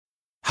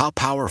How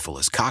powerful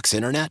is Cox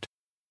Internet?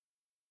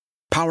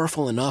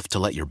 Powerful enough to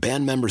let your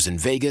band members in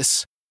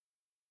Vegas,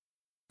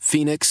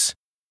 Phoenix,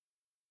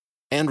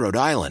 and Rhode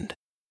Island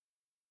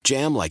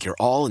jam like you're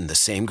all in the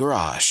same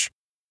garage.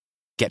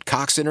 Get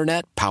Cox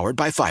Internet powered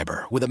by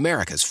fiber with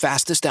America's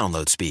fastest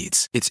download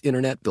speeds. It's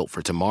internet built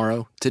for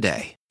tomorrow,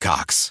 today.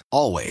 Cox,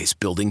 always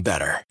building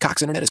better.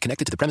 Cox Internet is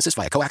connected to the premises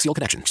via coaxial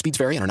connection. Speeds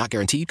vary and are not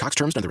guaranteed. Cox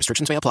terms and other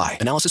restrictions may apply.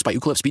 Analysis by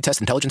Ookla Speed Test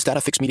Intelligence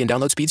Data. Fixed median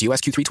download speeds. US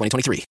Q3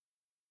 2023.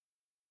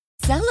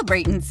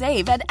 Celebrate and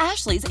save at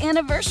Ashley's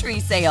Anniversary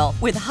Sale.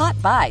 With Hot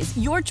Buys,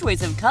 your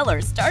choice of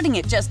colors starting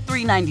at just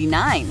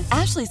 $3.99.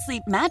 Ashley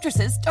Sleep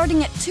mattresses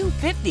starting at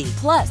 $2.50.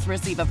 Plus,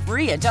 receive a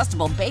free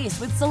adjustable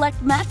base with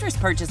select mattress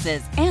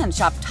purchases. And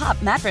shop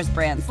top mattress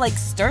brands like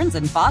Stearns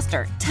 &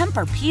 Foster,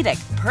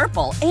 Tempur-Pedic,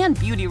 Purple, and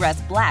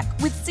Beautyrest Black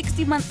with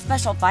 60-month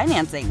special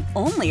financing.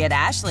 Only at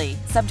Ashley.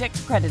 Subject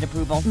to credit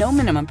approval. No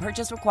minimum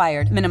purchase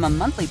required. Minimum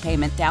monthly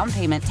payment, down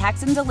payment,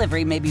 tax, and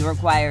delivery may be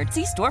required.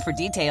 See store for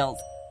details.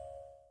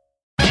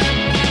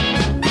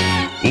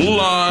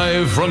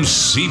 Live from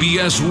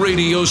CBS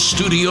Radio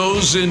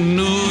Studios in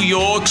New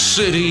York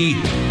City,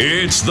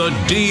 it's the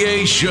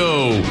DA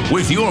Show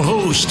with your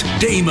host,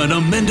 Damon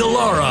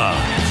Amendolara,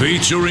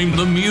 featuring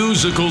the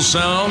musical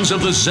sounds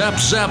of the Zap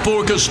Zap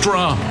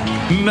Orchestra.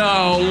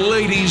 Now,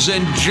 ladies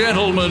and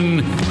gentlemen,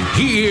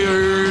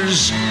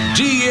 here's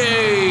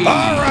DA.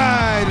 All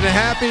right, and a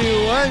happy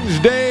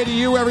Wednesday to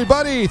you,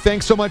 everybody.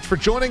 Thanks so much for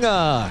joining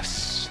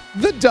us.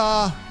 The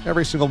DA,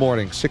 every single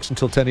morning, 6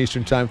 until 10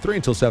 Eastern Time, 3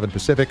 until 7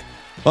 Pacific,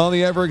 on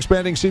the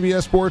ever-expanding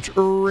CBS Sports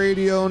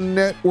Radio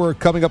Network.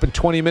 Coming up in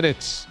 20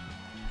 minutes,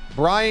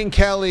 Brian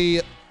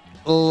Kelly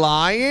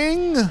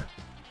lying.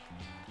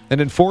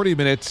 And in 40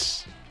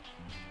 minutes,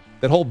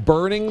 that whole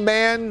Burning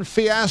Man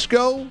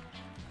fiasco,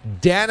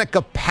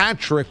 Danica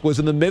Patrick was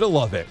in the middle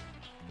of it.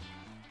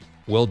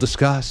 We'll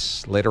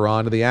discuss later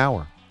on in the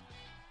hour.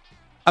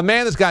 A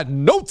man that's got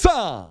no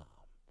time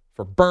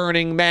for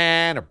Burning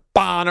Man or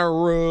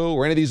Bonnaroo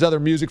or any of these other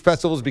music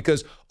festivals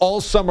because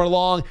all summer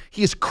long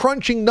he is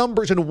crunching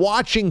numbers and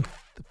watching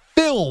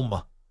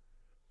film.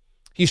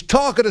 He's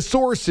talking to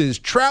sources,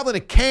 traveling to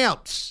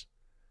camps.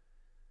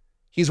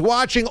 He's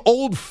watching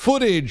old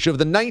footage of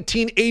the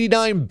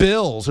 1989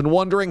 Bills and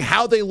wondering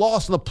how they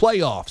lost in the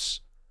playoffs.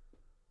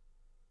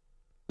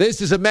 This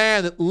is a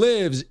man that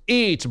lives,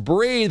 eats,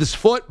 breathes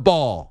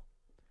football.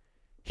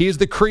 He is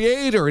the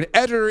creator and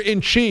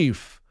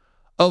editor-in-chief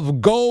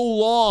of Go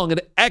Long,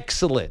 an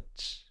excellent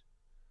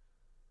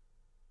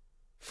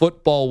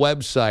football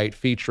website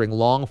featuring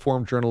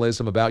long-form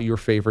journalism about your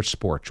favorite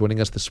sport. Joining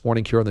us this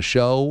morning here on the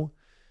show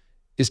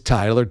is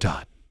Tyler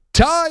Dunne.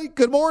 Ty,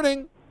 good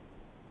morning.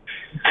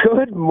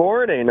 Good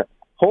morning.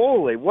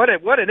 Holy, what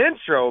an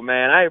intro,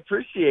 man. I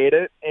appreciate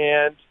it,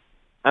 and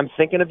I'm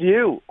thinking of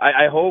you.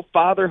 I hope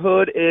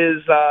fatherhood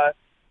is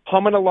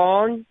humming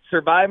along,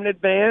 survive in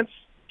advance,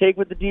 take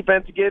what the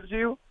defense gives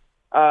you.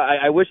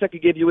 I wish I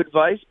could give you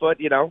advice, but,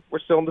 we're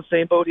still in the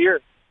same boat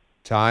here.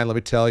 Ty, let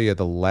me tell you,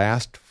 the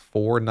last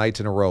 4 nights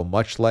in a row,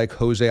 much like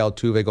Jose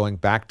Altuve going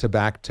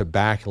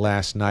back-to-back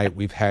last night,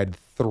 we've had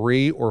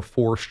 3 or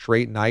 4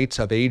 straight nights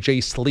of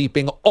AJ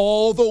sleeping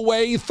all the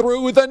way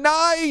through the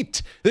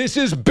night. This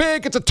is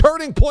big. It's a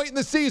turning point in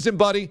the season,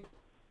 buddy.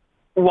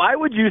 Why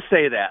would you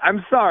say that?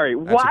 I'm sorry.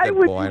 Why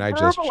would you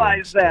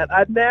verbalize that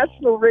on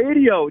national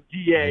radio,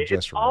 DA?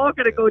 It's all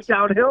going to go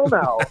downhill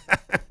now.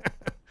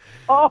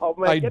 Oh,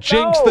 man. I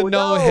jinxed the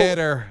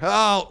no-hitter.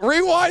 Oh,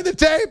 rewind the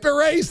tape.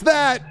 Erase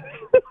that.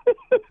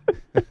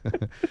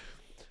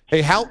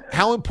 Hey,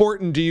 how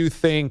important do you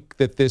think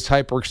that this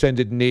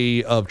hyperextended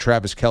knee of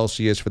Travis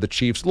Kelce is for the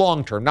Chiefs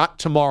long-term? Not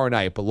tomorrow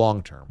night, but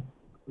long-term.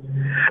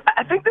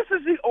 I think this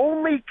is the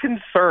only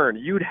concern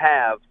you'd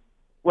have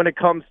when it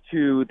comes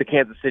to the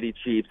Kansas City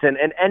Chiefs and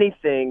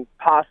anything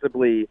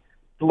possibly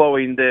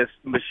slowing this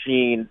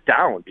machine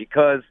down,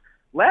 because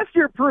last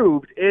year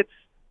proved it's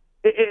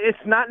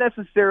not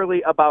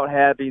necessarily about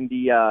having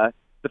the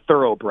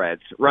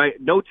thoroughbreds, right?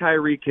 No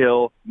Tyreek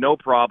Hill, no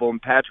problem.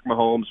 Patrick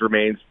Mahomes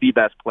remains the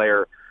best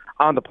player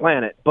on the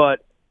planet.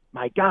 But,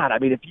 my God, I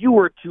mean, if you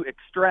were to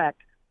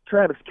extract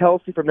Travis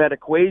Kelce from that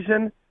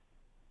equation,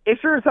 it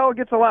sure as hell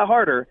gets a lot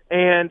harder.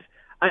 And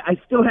I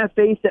still have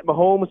faith that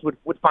Mahomes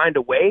would find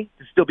a way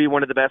to still be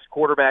one of the best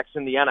quarterbacks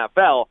in the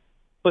NFL.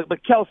 But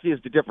Kelce is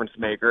the difference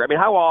maker. I mean,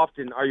 how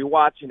often are you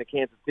watching a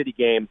Kansas City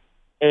game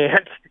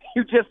and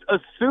you just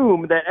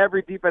assume that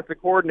every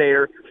defensive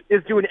coordinator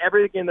is doing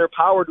everything in their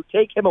power to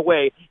take him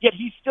away, yet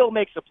he still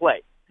makes a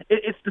play?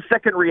 It's the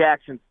second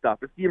reaction stuff.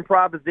 It's the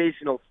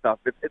improvisational stuff.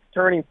 It's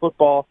turning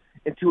football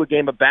into a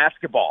game of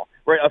basketball,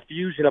 right? A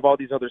fusion of all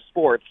these other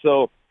sports.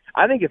 So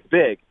I think it's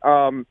big.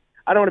 I don't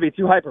want to be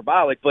too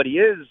hyperbolic, but he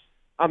is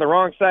on the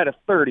wrong side of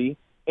 30,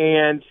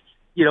 and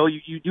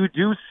you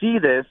do see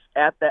this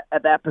at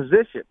that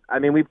position. I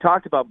mean, we've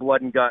talked about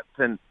blood and guts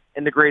and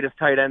the greatest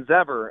tight ends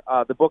ever.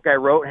 The book I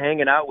wrote,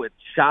 hanging out with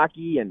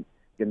Shockey and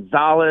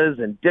Gonzalez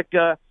and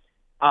Ditka.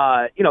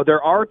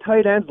 There are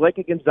tight ends like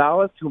a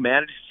Gonzalez who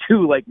managed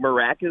to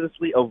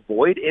miraculously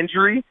avoid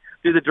injury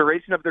through the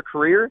duration of their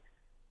career.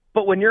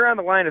 But when you're on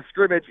the line of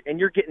scrimmage and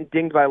you're getting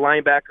dinged by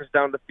linebackers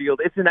down the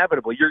field, it's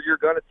inevitable. You're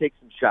going to take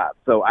some shots.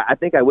 So I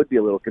think I would be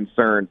a little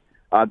concerned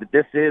that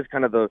this is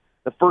kind of the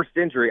first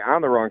injury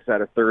on the wrong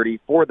side of 30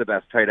 for the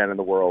best tight end in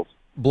the world.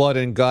 Blood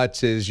and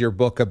Guts is your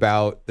book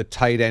about the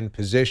tight end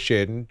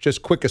position.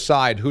 Just quick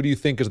aside, who do you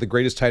think is the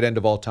greatest tight end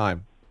of all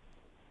time?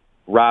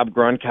 Rob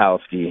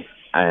Gronkowski.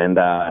 And,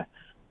 I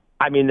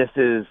mean,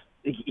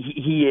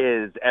 he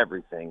is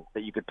everything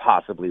that you could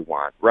possibly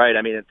want, right?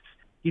 I mean,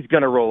 he's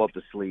going to roll up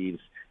the sleeves,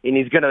 and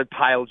he's going to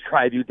pile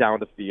drive you down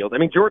the field. I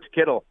mean, George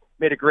Kittle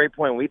made a great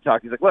point when we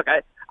talked. He's like, look,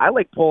 I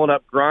like pulling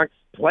up Gronk's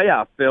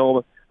playoff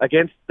film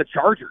against the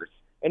Chargers.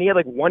 And he had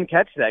like one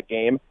catch that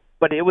game,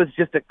 but it was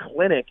just a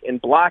clinic in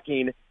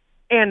blocking,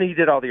 and he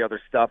did all the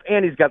other stuff,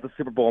 and he's got the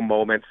Super Bowl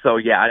moment. So,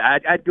 yeah,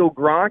 I'd go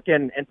Gronk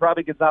and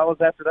probably Gonzalez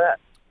after that.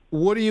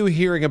 What are you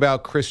hearing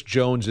about Chris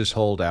Jones's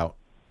holdout?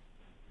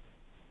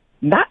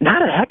 Not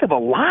a heck of a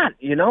lot,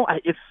 you know.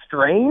 It's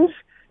strange.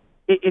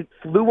 It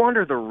flew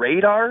under the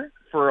radar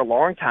for a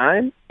long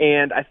time,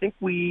 and I think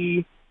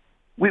we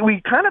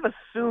kind of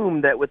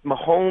assumed that with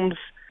Mahomes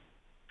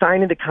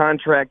signing the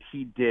contract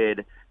he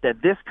did,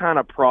 that this kind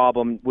of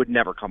problem would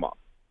never come up.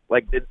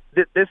 Like,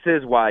 this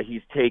is why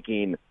he's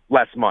taking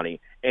less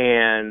money.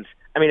 And,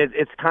 I mean,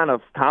 it's kind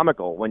of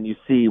comical when you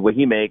see what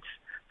he makes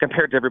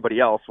compared to everybody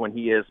else when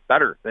he is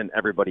better than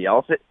everybody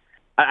else.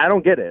 I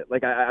don't get it.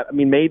 Like, I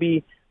mean,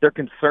 maybe they're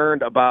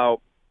concerned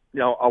about, you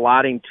know,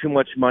 allotting too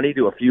much money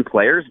to a few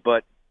players,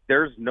 but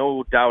there's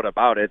no doubt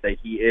about it that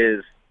he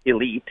is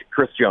elite,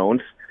 Chris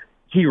Jones.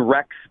 He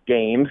wrecks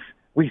games.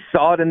 We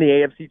saw it in the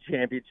AFC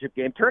Championship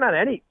game. Turn on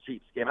any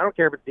Chiefs game. I don't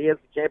care if it's the AFC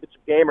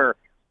Championship game or,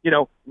 you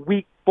know,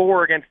 Week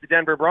 4 against the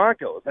Denver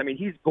Broncos. I mean,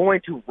 he's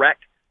going to wreck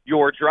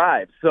your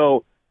drive.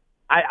 So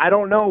I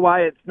don't know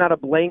why it's not a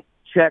blank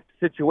check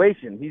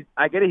situation.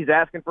 I get it. He's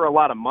asking for a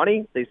lot of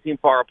money. They seem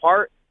far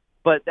apart.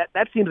 But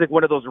that seems like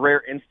one of those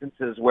rare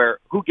instances where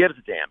who gives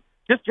a damn?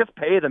 Just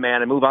pay the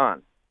man and move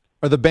on.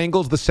 Are the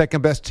Bengals the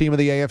second best team of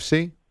the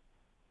AFC?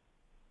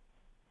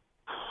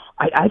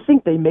 I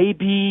think they may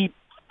be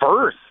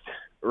first,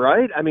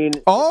 right? I mean,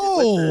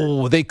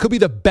 they could be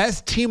the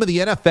best team of the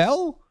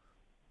NFL?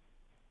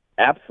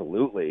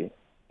 Absolutely.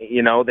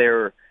 You know,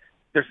 they're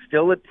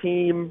still a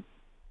team,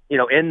 you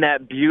know, in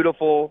that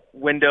beautiful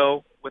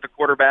window with a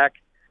quarterback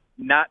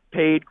not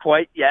paid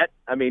quite yet.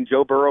 I mean,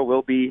 Joe Burrow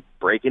will be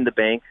breaking the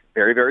bank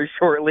very, very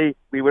shortly,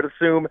 we would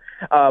assume.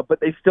 But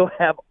they still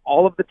have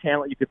all of the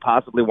talent you could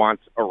possibly want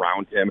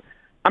around him.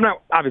 I'm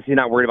obviously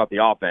not worried about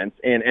the offense,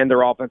 and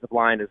their offensive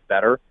line is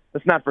better.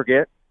 Let's not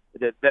forget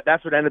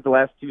that's what ended the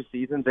last 2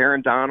 seasons.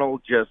 Aaron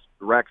Donald just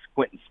wrecks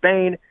Quentin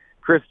Spain.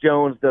 Chris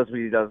Jones does what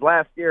he does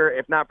last year.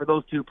 If not for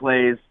those 2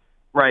 plays,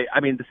 right, I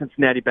mean, the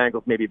Cincinnati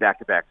Bengals may be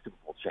back-to-back Super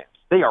Bowl champs.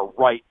 They are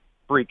right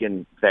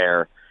freaking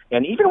there.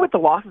 And even with the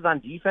losses on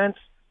defense,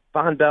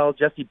 Von Bell,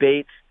 Jesse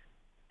Bates,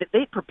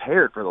 they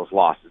prepared for those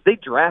losses. They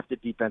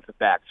drafted defensive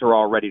backs who are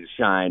all ready to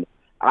shine.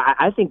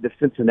 I think that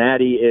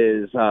Cincinnati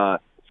is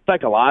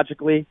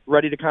psychologically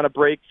ready to kind of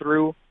break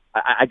through.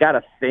 I got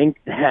to think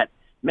that,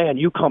 man,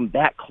 you come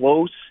that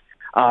close,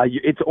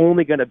 it's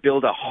only going to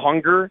build a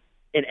hunger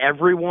in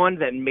everyone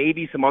that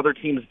maybe some other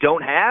teams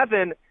don't have.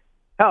 And,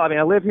 hell, I mean,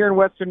 I live here in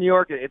Western New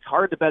York. It's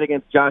hard to bet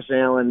against Josh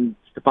Allen,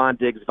 Stephon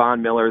Diggs,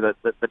 Von Miller,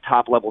 the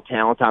top-level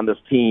talent on this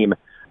team.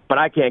 But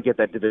I can't get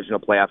that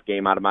divisional playoff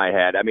game out of my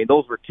head. I mean,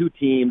 those were 2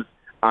 teams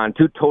on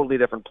 2 totally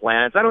different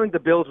planets. I don't think the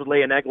Bills would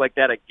lay an egg like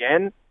that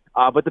again,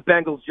 but the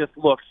Bengals just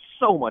look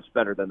so much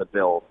better than the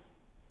Bills.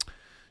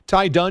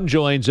 Ty Dunne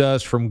joins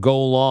us from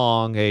Go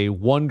Long, a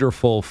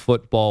wonderful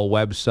football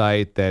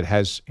website that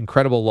has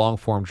incredible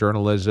long-form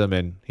journalism,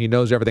 and he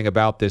knows everything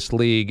about this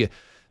league.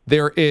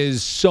 There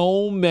is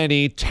so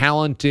many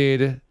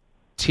talented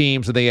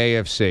teams in the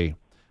AFC,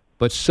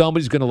 but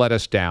somebody's going to let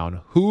us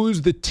down.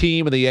 Who's the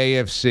team in the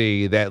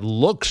AFC that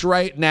looks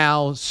right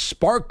now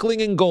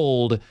sparkling in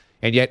gold,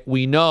 and yet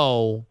we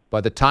know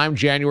by the time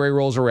January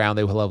rolls around,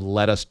 they will have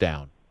let us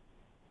down?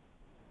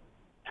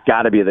 It's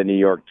got to be the New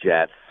York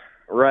Jets.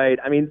 Right.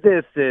 I mean,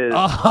 this is...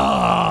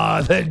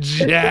 Oh, the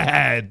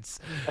Jets.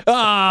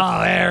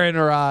 Oh, Aaron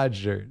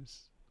Rodgers.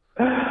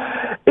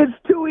 It's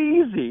too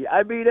easy.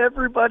 I mean,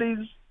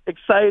 everybody's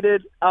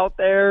excited out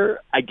there.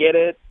 I get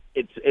it.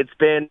 It's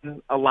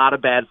been a lot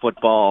of bad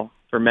football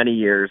for many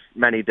years,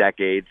 many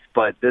decades,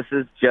 but this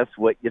is just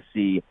what you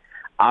see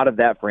out of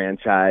that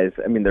franchise.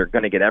 I mean, they're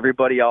going to get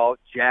everybody all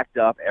jacked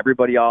up,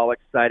 everybody all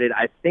excited.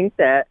 I think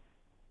that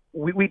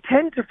we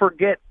tend to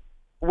forget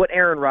what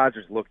Aaron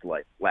Rodgers looked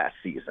like last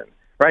season.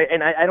 Right,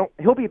 and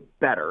he'll be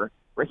better.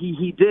 Right?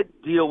 He did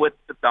deal with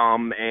the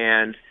thumb,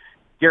 and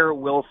Garrett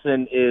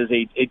Wilson is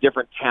a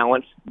different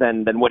talent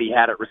than what he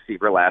had at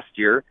receiver last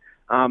year.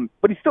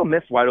 But he still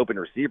missed wide open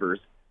receivers.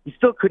 He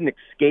still couldn't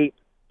escape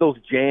those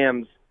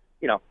jams,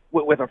 you know,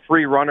 with a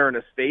free runner in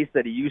his face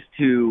that he used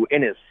to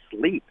in his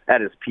sleep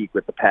at his peak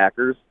with the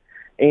Packers.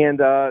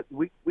 And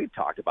we've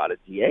talked about it,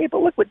 DA.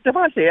 But look, with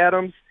Devontae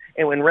Adams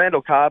and when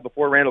Randall Cobb,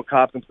 before Randall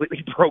Cobb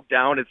completely broke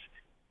down, it's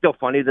still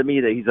funny to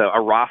me that he's a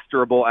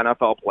rosterable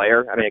NFL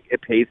player. I mean,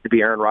 it pays to be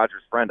Aaron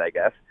Rodgers' friend, I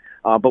guess.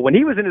 But when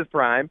he was in his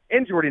prime,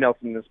 and Jordy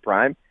Nelson in his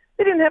prime,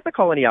 they didn't have to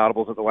call any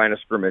audibles at the line of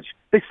scrimmage.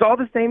 They saw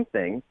the same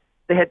thing.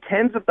 They had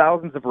tens of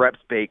thousands of reps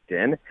baked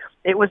in.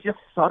 It was just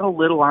subtle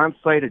little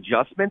on-site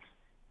adjustments.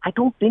 I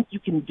don't think you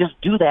can just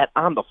do that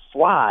on the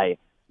fly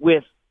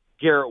with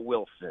Garrett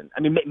Wilson.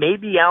 I mean,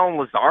 maybe Alan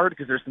Lazard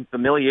because there's some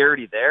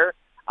familiarity there.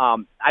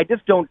 I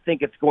just don't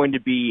think it's going to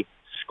be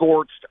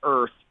scorched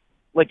earth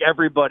like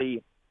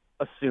everybody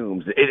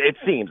assumes. It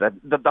seems that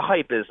the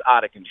hype is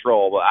out of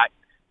control. But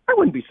I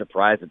wouldn't be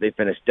surprised if they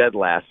finish dead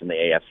last in the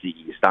AFC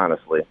East,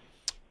 honestly.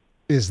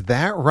 Is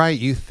that right?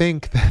 You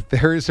think that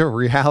there is a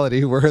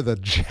reality where the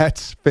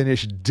Jets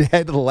finish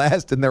dead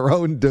last in their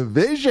own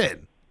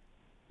division?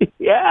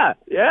 Yeah.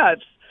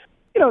 It's,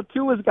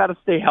 Tua's got to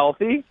stay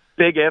healthy.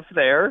 Big if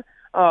there.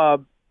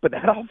 But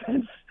that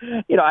offense,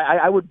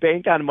 I would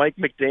bank on Mike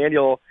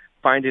McDaniel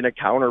finding a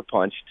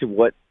counterpunch to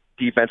what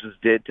defenses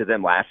did to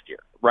them last year,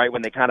 right?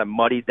 When they kind of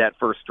muddied that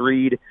first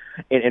read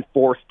and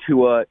forced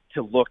Tua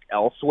to look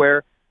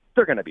elsewhere.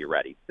 They're going to be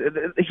ready.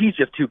 He's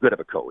just too good of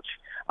a coach.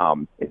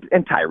 And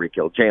Tyreek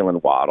Hill,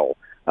 Jalen Waddle,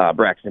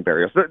 Braxton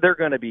Berrios, they're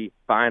going to be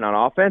fine on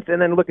offense.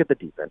 And then look at the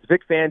defense.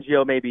 Vic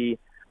Fangio may be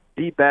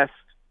the best,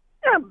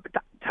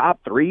 top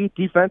 3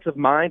 defensive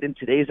mind in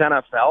today's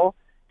NFL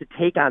to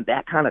take on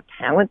that kind of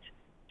talent.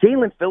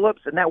 Jalen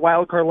Phillips in that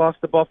wild card loss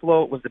to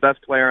Buffalo was the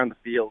best player on the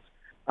field.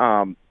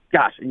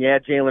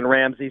 Jalen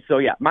Ramsey. So,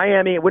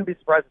 Miami, it wouldn't be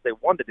surprised if they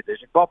won the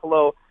division.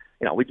 Buffalo,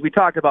 we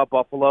talked about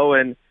Buffalo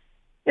and,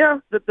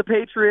 the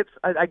Patriots,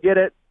 I get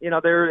it.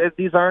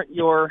 These aren't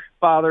your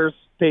father's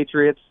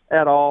Patriots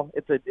at all.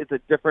 It's a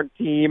different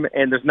team,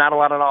 and there's not a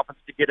lot of offense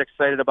to get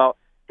excited about.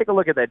 Take a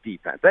look at that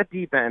defense. That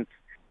defense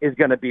is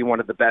going to be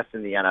one of the best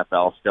in the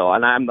NFL still,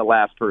 and I'm the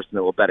last person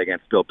that will bet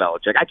against Bill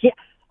Belichick.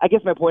 I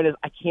guess my point is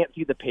I can't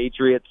see the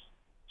Patriots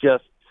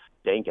just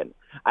stinking.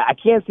 I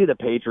can't see the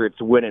Patriots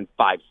winning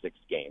 5-6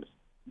 games.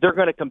 They're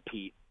going to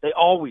compete. They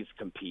always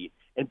compete,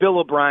 and Bill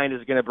O'Brien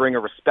is going to bring a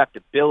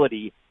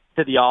respectability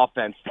to the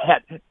offense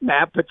that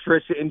Matt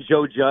Patricia and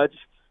Joe Judge.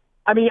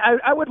 I mean,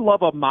 I would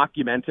love a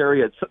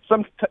mockumentary,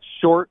 some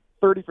short,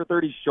 30 for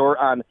 30 short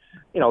on,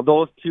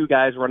 those two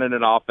guys running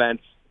an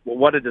offense. Well,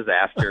 what a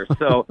disaster.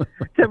 So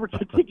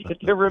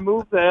to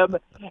remove them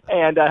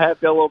and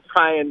have Bill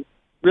O'Brien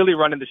really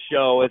running the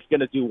show, it's going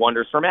to do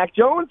wonders for Mac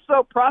Jones.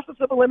 So process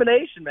of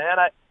elimination, man.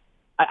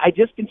 I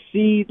just can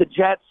see the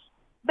Jets.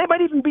 They might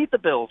even beat the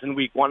Bills in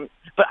week 1.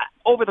 But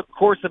over the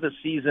course of the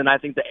season, I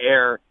think the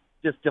air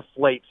just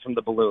deflates from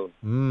the balloon.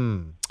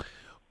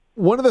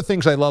 One of the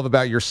things I love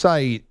about your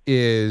site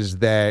is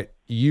that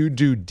you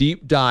do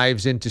deep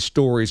dives into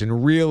stories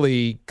and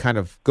really kind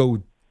of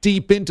go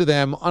deep into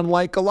them,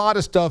 unlike a lot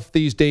of stuff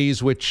these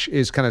days, which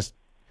is kind of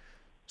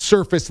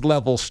surface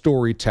level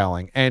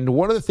storytelling. And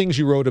one of the things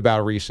you wrote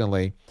about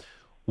recently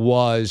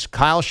was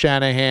Kyle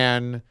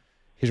Shanahan,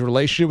 his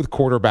relationship with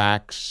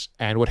quarterbacks,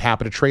 and what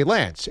happened to Trey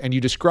Lance. And you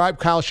described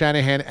Kyle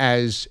Shanahan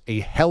as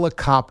a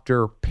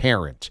helicopter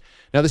parent.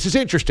 Now, this is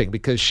interesting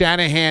because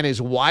Shanahan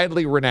is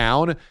widely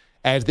renowned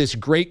as this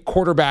great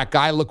quarterback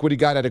guy. Look what he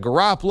got out of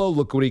Garoppolo.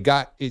 Look what he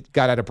got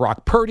out of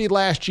Brock Purdy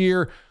last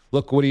year.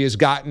 Look what he has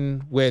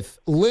gotten with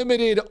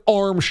limited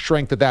arm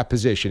strength at that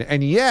position.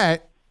 And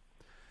yet,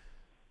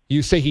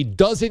 you say he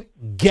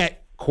doesn't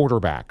get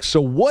quarterbacks.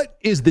 So what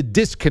is the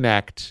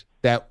disconnect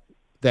that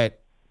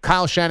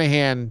Kyle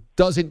Shanahan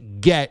doesn't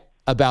get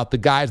about the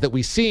guys that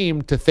we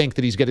seem to think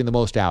that he's getting the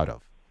most out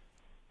of?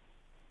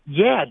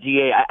 Yeah,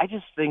 DA, I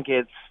just think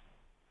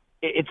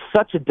it's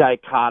such a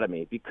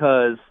dichotomy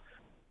because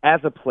as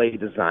a play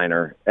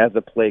designer, as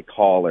a play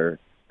caller,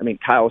 I mean,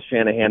 Kyle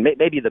Shanahan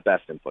may be the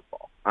best in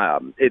football.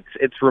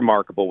 It's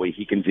remarkable what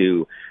he can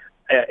do.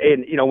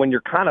 And, when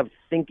you're kind of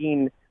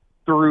thinking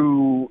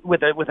through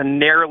with a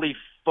narrowly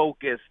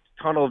focused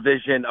tunnel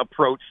vision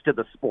approach to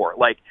the sport,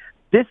 like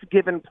this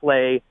given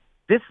play,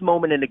 this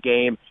moment in the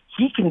game,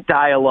 he can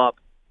dial up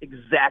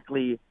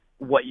exactly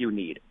what you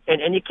need.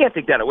 And you can't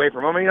take that away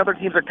from him. I mean, other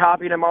teams are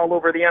copying him all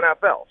over the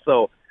NFL.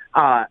 So,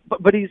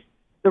 but he's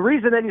the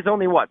reason that he's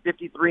only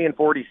 53 and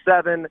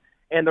 47,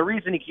 and the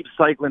reason he keeps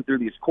cycling through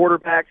these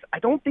quarterbacks. I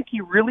don't think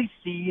he really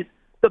sees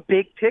the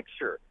big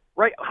picture,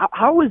 right?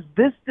 How is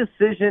this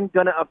decision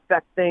going to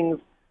affect things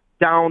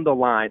down the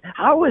line?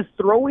 How is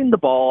throwing the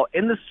ball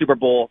in the Super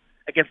Bowl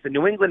against the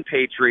New England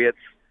Patriots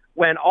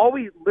when all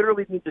we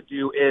literally need to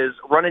do is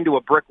run into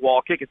a brick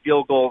wall, kick a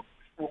field goal,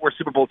 we're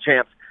Super Bowl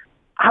champs?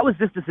 How is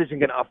this decision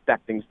going to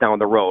affect things down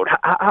the road?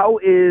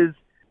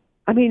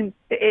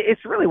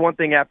 It's really one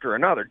thing after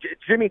another.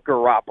 Jimmy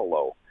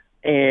Garoppolo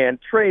and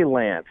Trey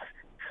Lance.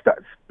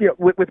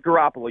 With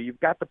Garoppolo, you've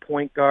got the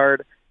point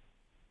guard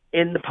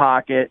in the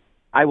pocket.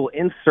 I will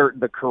insert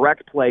the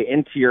correct play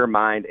into your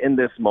mind in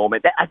this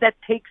moment. That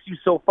takes you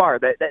so far.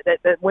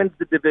 That wins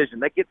the division.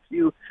 That gets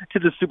you to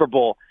the Super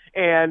Bowl.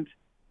 And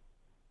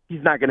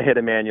he's not going to hit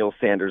Emmanuel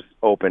Sanders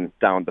open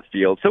down the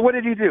field. So what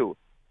did he do?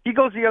 He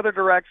goes the other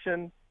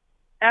direction.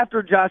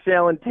 After Josh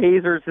Allen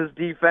tasers his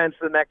defense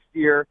the next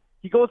year,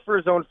 he goes for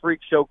his own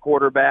freak show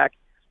quarterback.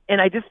 And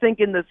I just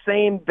think in the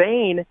same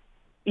vein,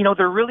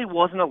 there really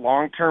wasn't a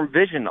long-term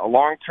vision, a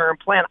long-term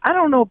plan. I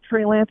don't know if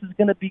Trey Lance is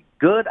going to be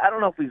good. I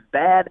don't know if he's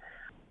bad,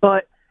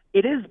 but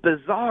it is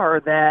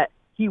bizarre that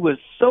he was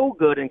so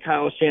good in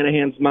Kyle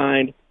Shanahan's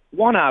mind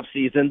one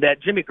offseason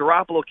that Jimmy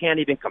Garoppolo can't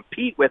even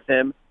compete with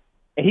him,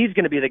 and he's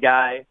going to be the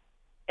guy.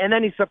 And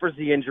then he suffers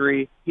the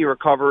injury, he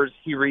recovers,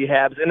 he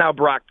rehabs, and now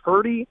Brock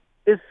Purdy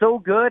is so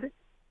good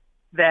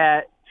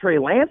that Trey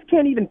Lance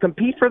can't even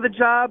compete for the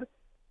job.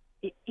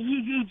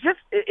 He just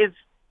is.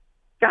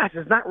 Gosh,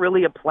 there's not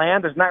really a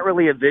plan. There's not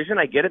really a vision.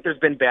 I get it. There's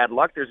been bad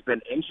luck. There's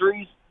been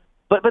injuries,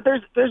 but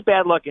there's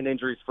bad luck and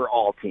injuries for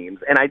all teams.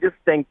 And I just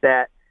think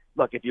that,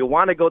 look, if you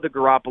want to go the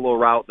Garoppolo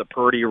route, the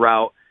Purdy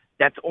route,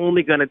 that's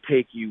only going to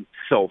take you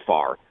so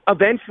far.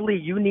 Eventually,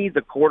 you need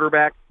the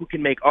quarterback who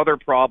can make other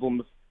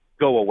problems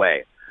go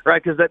away,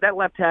 right? Because that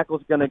left tackle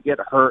is going to get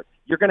hurt.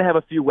 You're going to have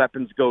a few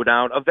weapons go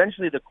down.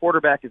 Eventually, the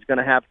quarterback is going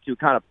to have to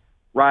kind of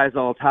rise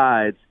all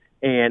tides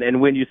and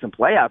win you some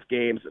playoff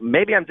games.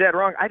 Maybe I'm dead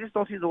wrong. I just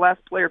don't see the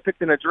last player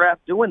picked in a draft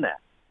doing that.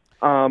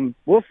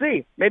 We'll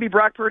see. Maybe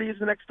Brock Purdy is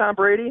the next Tom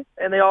Brady,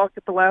 and they all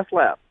get the last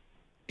laugh.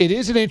 It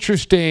is an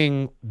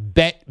interesting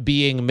bet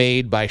being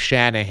made by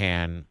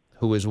Shanahan,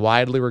 who is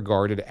widely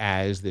regarded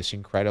as this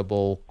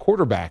incredible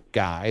quarterback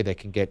guy that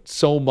can get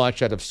so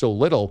much out of so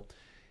little.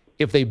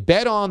 If they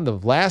bet on the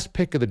last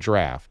pick of the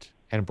draft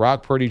and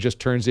Brock Purdy just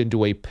turns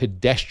into a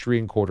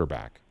pedestrian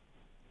quarterback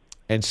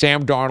and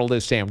Sam Darnold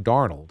is Sam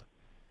Darnold,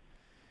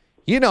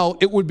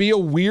 it would be a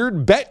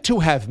weird bet to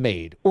have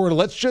made. Or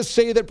let's just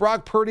say that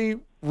Brock Purdy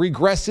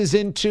regresses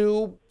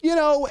into,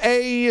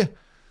 a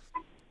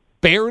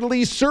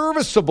barely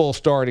serviceable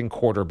starting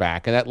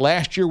quarterback, and that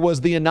last year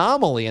was the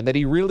anomaly, and that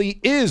he really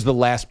is the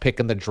last pick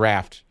in the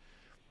draft.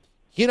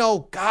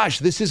 Gosh,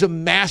 this is a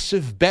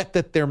massive bet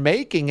that they're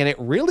making, and it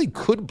really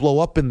could blow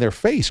up in their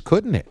face,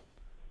 couldn't it?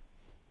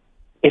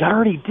 It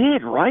already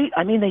did, right?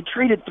 I mean, they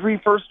traded 3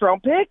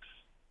 first-round picks.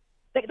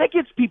 That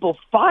gets people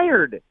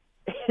fired.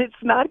 It's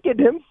not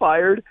getting him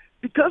fired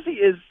because he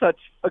is such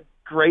a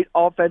great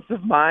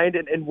offensive mind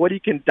and what he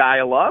can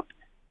dial up.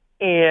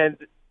 And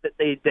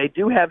they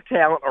do have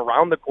talent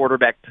around the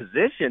quarterback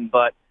position,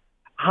 but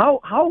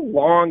how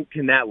long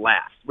can that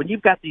last? When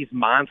you've got these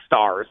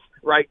monsters,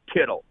 right?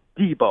 Kittle,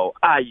 Debo,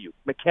 Ayuk,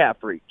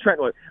 McCaffrey, Trent,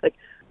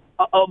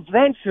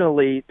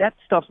 eventually that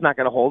stuff's not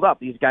going to hold up.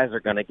 These guys are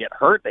going to get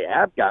hurt. They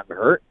have gotten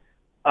hurt.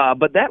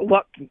 But that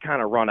luck can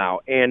kind of run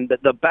out. And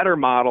the better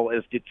model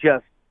is to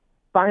just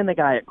find the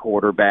guy at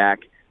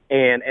quarterback,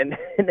 and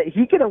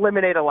he can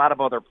eliminate a lot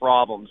of other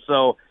problems.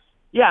 So,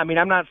 yeah, I mean,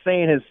 I'm not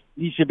saying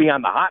he should be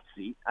on the hot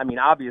seat. I mean,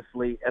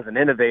 obviously, as an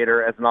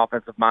innovator, as an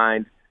offensive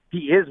mind,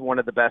 he is one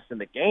of the best in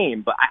the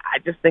game. But I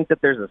just think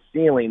that there's a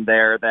ceiling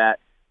there that,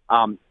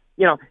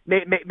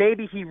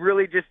 maybe he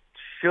really just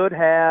should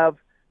have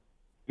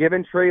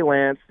given Trey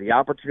Lance the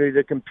opportunity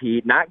to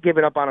compete, not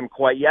given up on him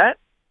quite yet.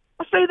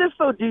 I'll say this,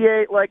 though,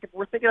 DA, like, if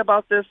we're thinking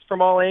about this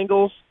from all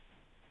angles,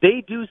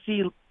 they do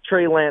see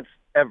Trey Lance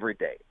every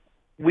day.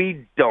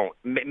 We don't.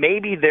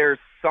 Maybe there's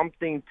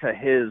something to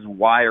his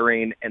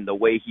wiring and the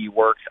way he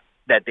works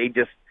that they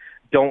just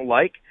don't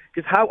like.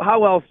 Because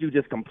how else do you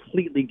just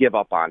completely give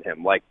up on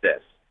him like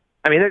this?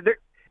 I mean,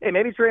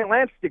 maybe Trey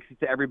Lance sticks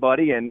it to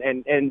everybody and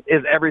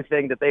is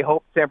everything that they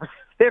hope San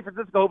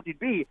Francisco hoped he'd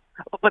be.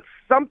 But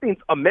something's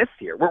amiss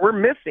here. We're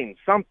missing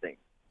something.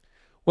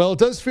 Well, it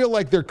does feel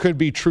like there could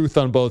be truth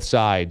on both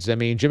sides. I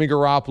mean, Jimmy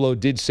Garoppolo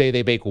did say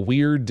they make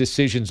weird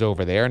decisions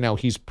over there. Now,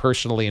 he's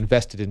personally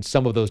invested in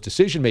some of those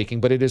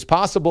decision-making, but it is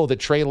possible that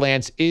Trey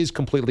Lance is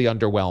completely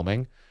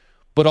underwhelming,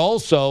 but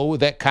also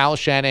that Kyle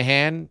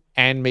Shanahan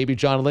and maybe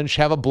John Lynch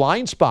have a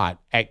blind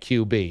spot at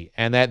QB,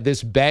 and that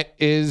this bet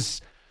is,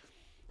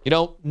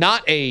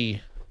 not a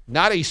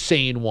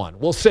sane one.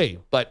 We'll see.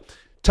 But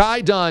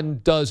Ty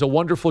Dunne does a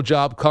wonderful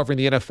job covering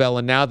the NFL,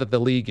 and now that the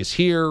league is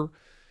here,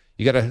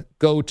 you got to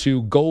go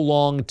to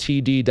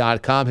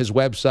golongtd.com, his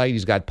website.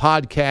 He's got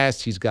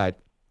podcasts. He's got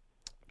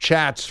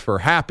chats for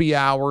happy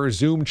hour,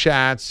 Zoom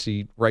chats.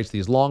 He writes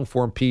these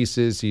long-form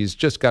pieces. He's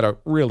just got a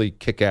really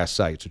kick-ass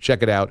site. So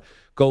check it out,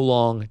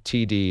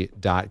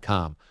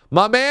 golongtd.com.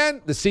 My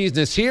man, the season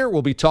is here.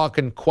 We'll be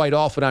talking quite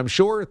often, I'm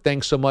sure.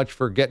 Thanks so much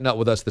for getting up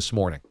with us this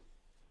morning.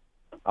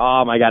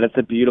 Oh, my God, it's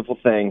a beautiful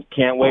thing.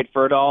 Can't wait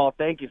for it all.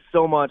 Thank you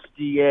so much,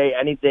 DA.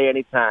 Any day,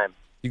 anytime.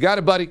 You got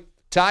it, buddy.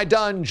 Ty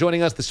Dunne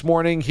joining us this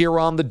morning here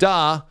on the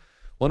Da.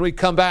 When we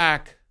come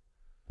back,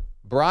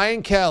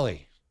 Brian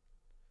Kelly,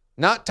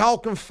 not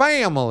talking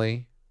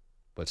family,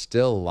 but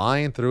still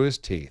lying through his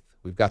teeth.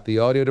 We've got the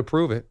audio to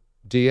prove it.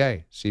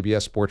 DA,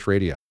 CBS Sports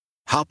Radio.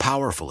 How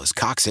powerful is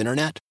Cox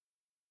Internet?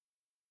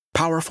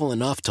 Powerful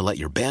enough to let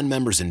your band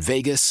members in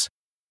Vegas,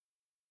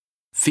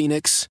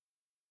 Phoenix,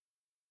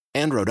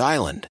 and Rhode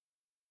Island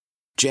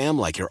jam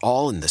like you're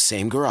all in the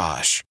same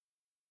garage.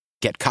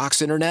 Get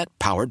Cox Internet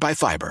powered by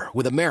fiber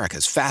with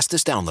America's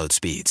fastest download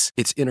speeds.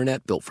 It's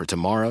internet built for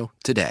tomorrow,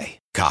 today.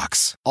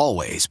 Cox,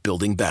 always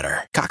building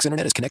better. Cox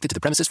Internet is connected to the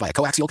premises via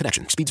coaxial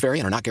connection. Speeds vary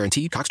and are not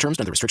guaranteed. Cox terms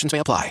and other restrictions may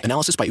apply.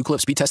 Analysis by Ookla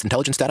Speed Test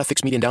Intelligence Data.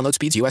 Fixed median download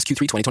speeds. US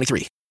Q3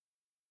 2023.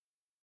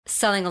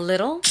 Selling a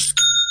little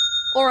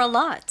or a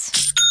lot?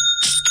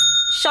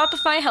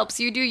 Shopify helps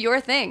you do your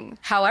thing,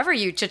 however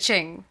you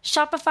cha-ching.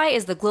 Shopify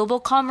is the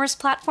global commerce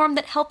platform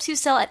that helps you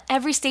sell at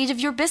every stage of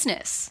your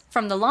business.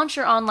 From the launch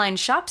your online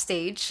shop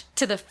stage,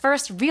 to the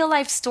first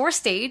real-life store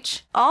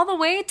stage, all the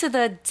way to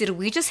the did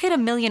we just hit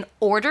 1 million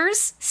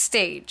orders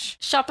stage.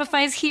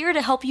 Shopify's here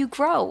to help you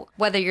grow.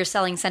 Whether you're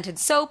selling scented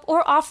soap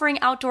or offering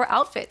outdoor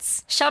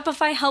outfits,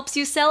 Shopify helps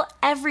you sell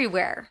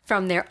everywhere.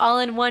 From their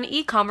all-in-one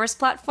e-commerce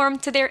platform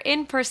to their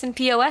in-person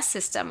POS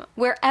system,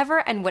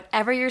 wherever and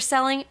whatever you're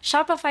selling,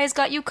 Shopify's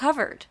got you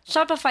covered.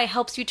 Shopify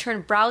helps you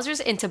turn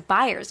browsers into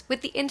buyers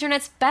with the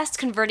internet's best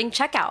converting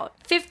checkout.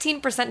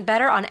 15%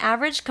 better on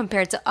average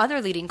compared to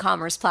other leading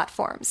commerce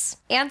platforms.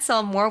 And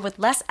sell more with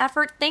less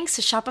effort thanks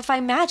to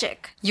Shopify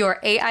Magic, your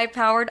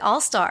AI-powered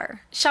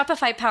all-star.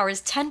 Shopify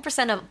powers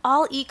 10% of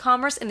all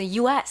e-commerce in the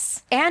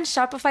U.S. And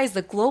Shopify is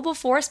the global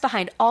force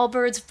behind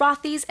Allbirds,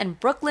 Rothy's, and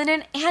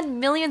Brooklinen, and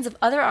millions of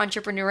other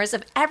entrepreneurs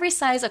of every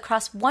size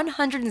across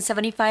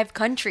 175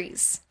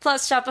 countries.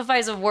 Plus,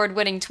 Shopify's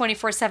award-winning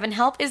 24/7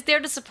 help is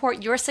there to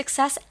support your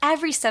success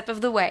every step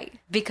of the way.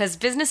 Because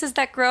businesses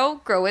that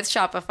grow, grow with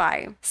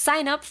Shopify.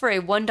 Sign up for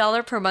a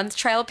 $1 per month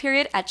trial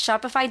period at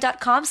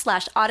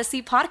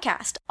shopify.com/Odyssey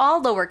Podcast,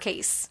 all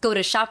lowercase. Go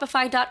to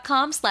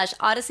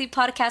shopify.com/Odyssey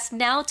Podcast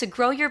now to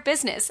grow your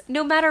business,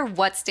 no matter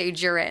what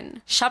stage you're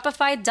in.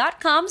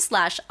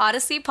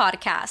 Shopify.com/Odyssey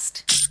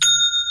Podcast.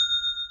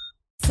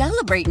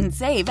 Celebrate and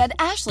save at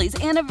Ashley's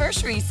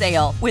Anniversary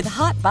Sale. With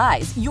Hot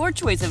Buys, your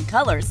choice of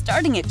colors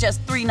starting at just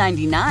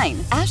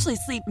 $3.99. Ashley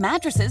Sleep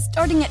mattresses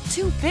starting at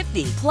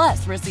 $2.50.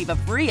 Plus, receive a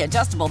free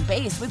adjustable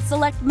base with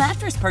select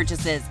mattress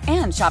purchases.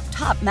 And shop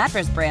top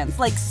mattress brands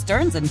like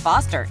Stearns &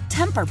 Foster,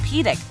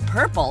 Tempur-Pedic,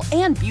 Purple,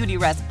 and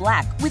Beautyrest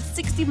Black with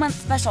 60-month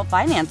special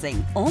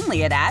financing.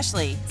 Only at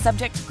Ashley.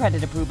 Subject to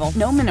credit approval.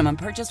 No minimum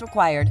purchase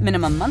required.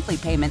 Minimum monthly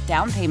payment,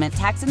 down payment,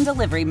 tax, and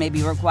delivery may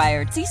be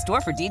required. See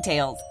store for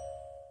details.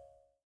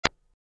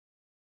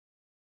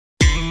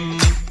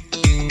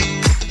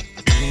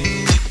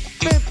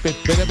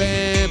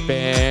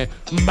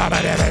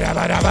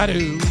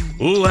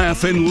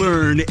 Laugh and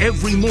learn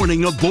every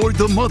morning aboard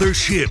the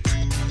mothership.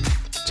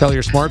 Tell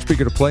your smart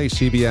speaker to play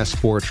CBS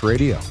Sports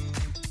Radio.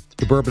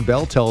 The Bourbon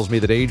Bell tells me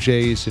that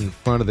AJ's in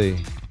front of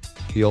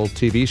the old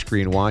TV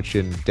screen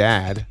watching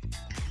Dad.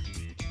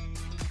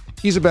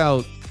 He's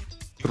about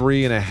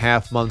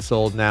 3.5 months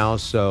old now,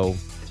 so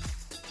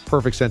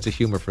perfect sense of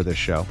humor for this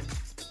show.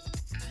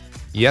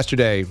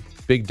 Yesterday,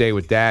 big day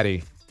with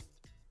Daddy.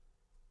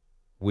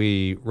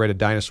 We read a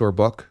dinosaur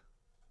book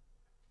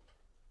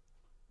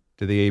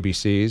to the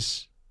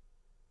ABCs.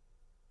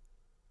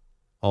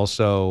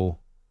 Also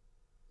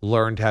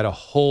learned how to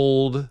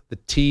hold the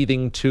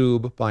teething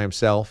tube by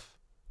himself.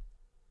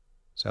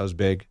 So that was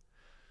big.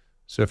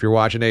 So if you're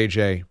watching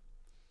AJ,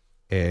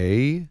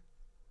 A,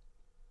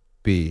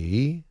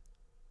 B,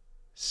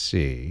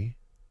 C,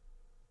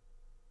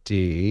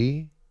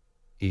 D,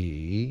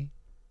 E,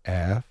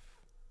 F,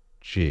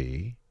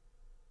 G,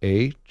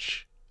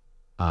 H,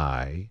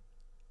 I,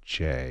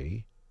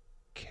 J,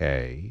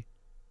 K,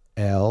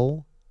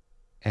 L,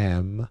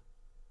 M,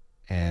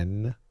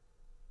 N,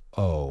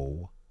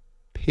 O,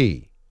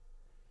 P,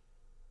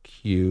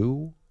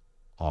 Q,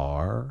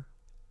 R,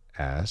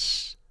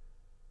 S,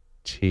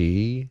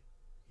 T,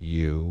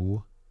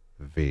 U,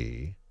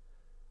 V,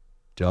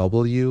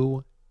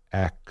 W,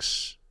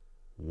 X,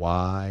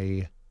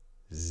 Y,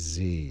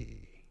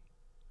 Z.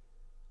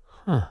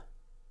 Huh.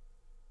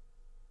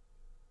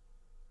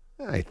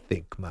 I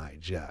think my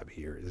job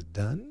here is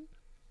done.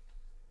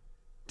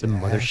 The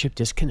mothership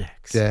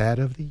disconnects. Dad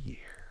of the year.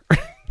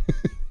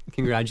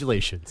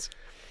 Congratulations.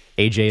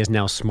 AJ is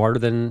now smarter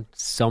than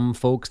some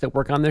folks that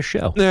work on this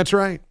show. That's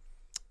right.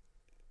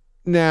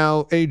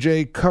 Now,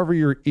 AJ, cover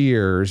your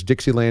ears.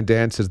 Dixieland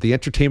Dan says the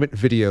entertainment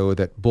video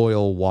that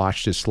Boyle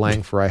watched is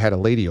slang for I had a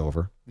lady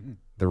over.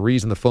 The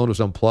reason the phone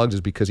was unplugged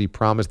is because he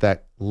promised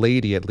that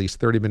lady at least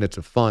 30 minutes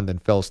of fun, then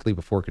fell asleep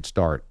before it could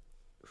start.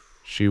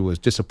 She was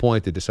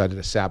disappointed, decided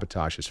to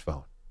sabotage his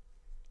phone.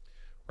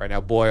 Right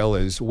now, Boyle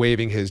is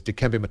waving his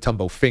Dikembe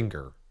Mutombo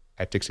finger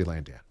at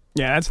Dixieland Dan.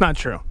 Yeah, that's not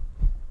true.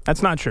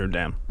 That's not true,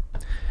 Dan.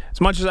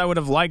 As much as I would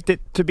have liked it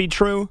to be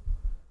true,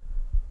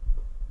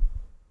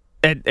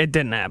 it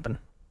didn't happen.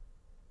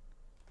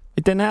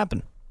 It didn't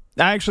happen.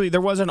 Actually,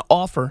 there was an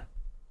offer.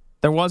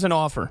 There was an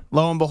offer,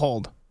 lo and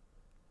behold,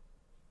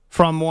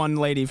 from one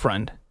lady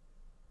friend.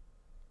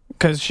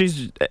 Because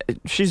she's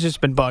just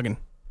been bugging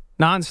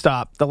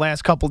nonstop the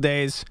last couple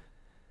days,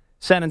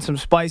 sending some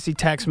spicy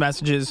text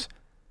messages.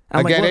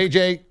 Again, like,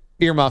 AJ,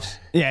 earmuffs.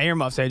 Yeah,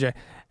 earmuffs, AJ.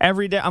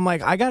 Every day, I'm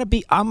like,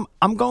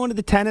 I'm going to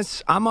the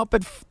tennis. I'm up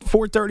at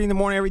 4:30 in the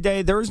morning every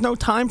day. There is no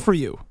time for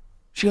you.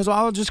 She goes, well,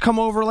 I'll just come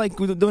over,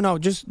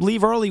 just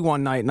leave early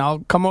one night, and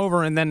I'll come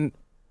over, and then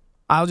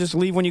I'll just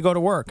leave when you go to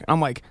work.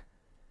 I'm like,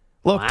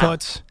 look,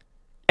 Toots,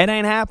 it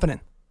ain't happening.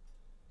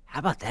 How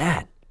about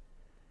that?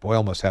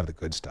 Boyle must have the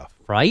good stuff.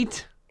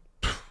 Right?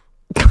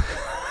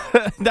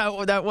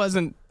 That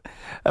wasn't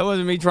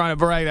me trying to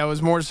brag. That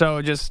was more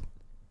so just...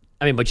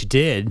 I mean, but you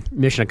did.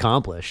 Mission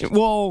accomplished.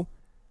 Well,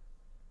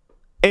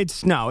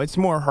 it's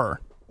more her.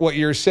 what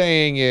you're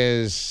saying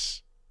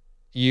is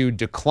you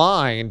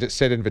declined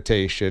said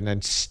invitation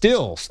and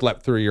still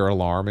slept through your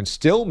alarm and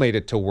still made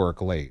it to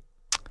work late.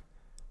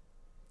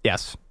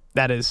 Yes,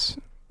 that is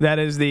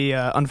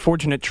the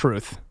unfortunate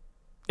truth.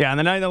 Yeah, and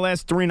the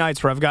last 3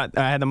 nights where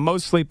I had the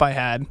most sleep I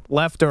had,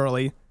 left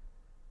early,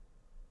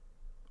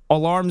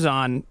 alarms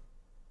on,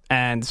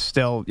 and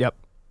still, yep.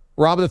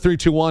 Rob of the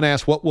 321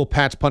 asks, what will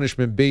Pat's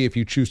punishment be if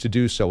you choose to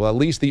do so? Well, at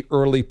least the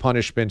early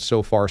punishment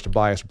so far is to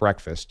buy us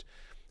breakfast.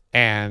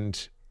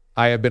 And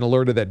I have been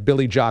alerted that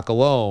Billy Jock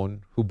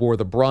alone, who bore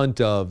the brunt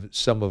of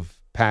some of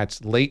Pat's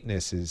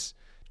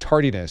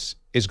tardiness,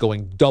 is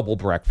going double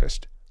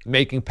breakfast,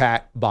 making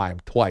Pat buy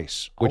him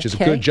twice, which is a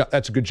good job.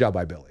 That's a good job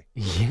by Billy.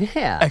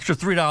 Yeah. Extra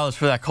 $3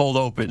 for that cold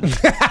open.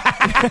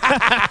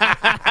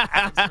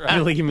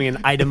 Really give me an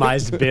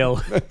itemized bill.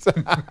 That's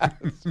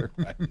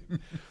right.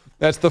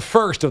 That's the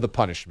first of the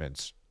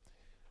punishments.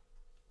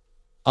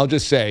 I'll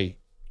just say,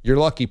 you're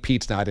lucky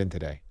Pete's not in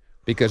today,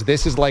 because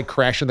this is like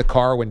crashing the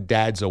car when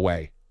Dad's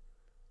away.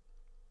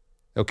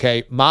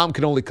 Okay? Mom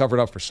can only cover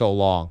it up for so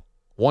long.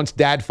 Once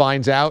Dad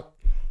finds out,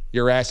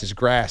 your ass is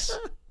grass.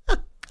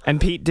 And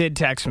Pete did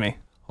text me.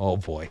 Oh,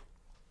 boy.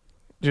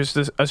 Just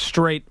a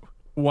straight,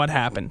 what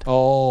happened?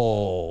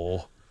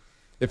 Oh.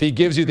 If he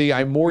gives you the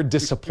I'm more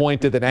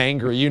disappointed than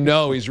angry, you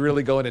know he's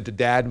really going into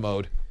dad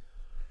mode.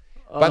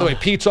 By the way,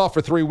 Pete's off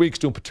for 3 weeks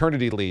doing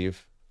paternity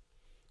leave.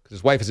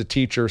 His wife is a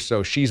teacher,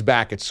 so she's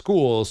back at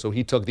school. So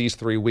he took these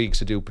 3 weeks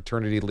to do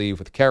paternity leave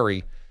with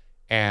Kerry.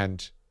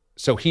 And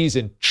so he's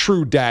in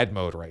true dad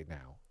mode right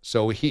now.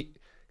 So he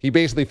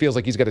basically feels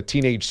like he's got a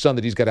teenage son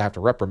that he's got to have to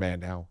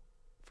reprimand now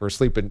for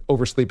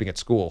oversleeping at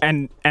school.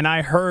 And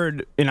I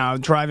heard,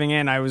 driving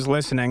in, I was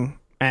listening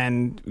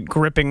and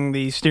gripping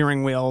the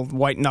steering wheel,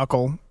 white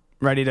knuckle,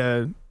 ready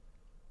to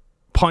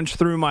punch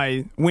through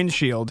my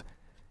windshield.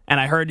 And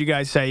I heard you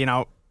guys say,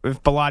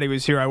 if Bilotti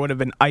was here, I would have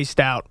been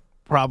iced out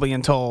probably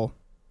until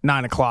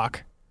 9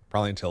 o'clock.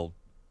 Probably until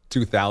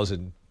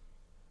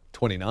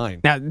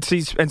 2029. Now,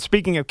 see, and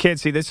speaking of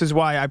kids, this is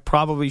why I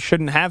probably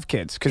shouldn't have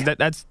kids, because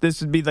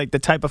this would be like the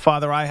type of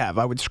father I have.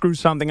 I would screw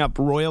something up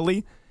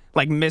royally,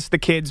 like miss the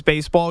kids'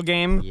 baseball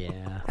game. Yeah.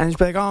 And just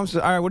be like, all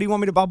right, what do you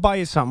want me to, I'll buy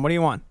you something. What do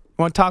you want?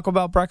 You want Taco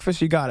Bell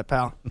breakfast? You got it,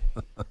 pal.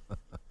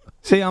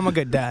 See, I'm a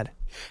good dad.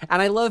 And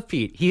I love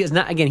Pete. He's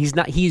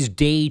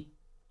day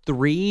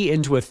 3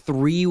 into a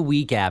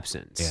 3-week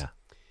absence. Yeah.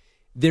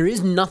 There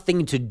is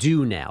nothing to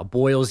do now.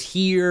 Boyle's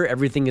here.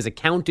 Everything is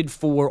accounted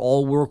for.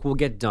 All work will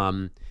get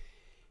done.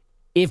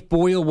 If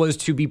Boyle was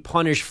to be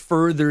punished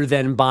further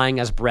than buying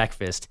us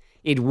breakfast,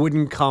 it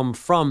wouldn't come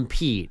from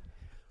Pete.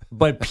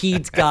 But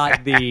Pete's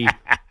got the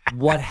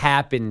what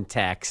happened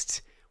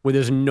text where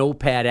there's a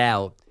notepad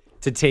out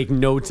to take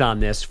notes on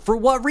this. For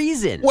what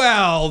reason?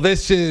 Well,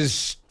 this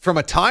is, from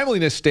a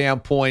timeliness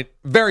standpoint,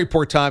 very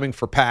poor timing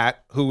for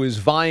Pat, who is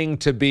vying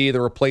to be the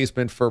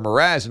replacement for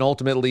Mraz, and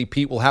ultimately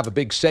Pete will have a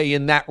big say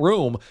in that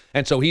room.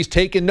 And so he's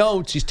taking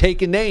notes, he's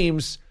taking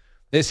names.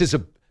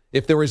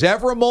 If there was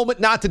ever a moment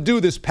not to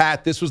do this,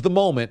 Pat, this was the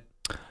moment.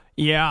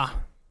 Yeah,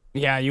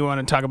 you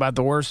want to talk about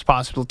the worst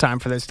possible time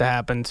for this to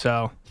happen.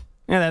 So,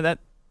 yeah, that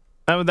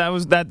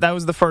was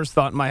the first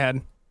thought in my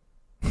head.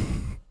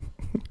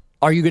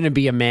 Are you going to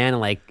be a man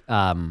like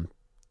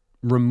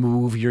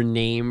remove your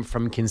name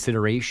from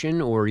consideration,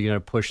 or are you going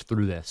to push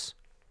through this?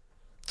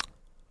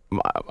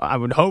 I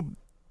would hope.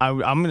 I'm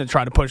going to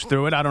try to push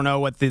through it. I don't know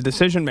what the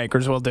decision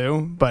makers will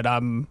do, but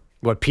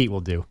what Pete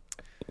will do.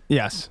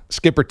 Yes.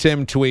 Skipper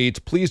Tim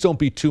tweets, please don't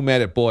be too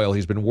mad at Boyle.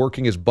 He's been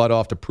working his butt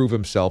off to prove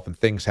himself, and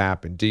things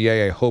happen.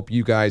 DA, I hope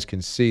you guys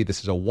can see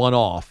this is a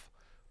one-off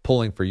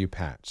pulling for you,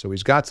 Pat. So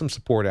he's got some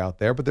support out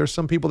there, but there's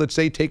some people that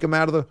say take him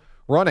out of the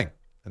running,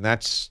 and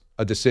that's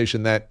a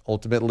decision that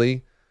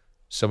ultimately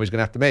somebody's going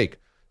to have to make.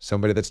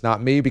 Somebody that's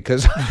not me,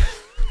 because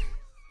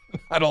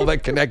not all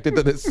that connected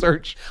to this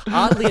search.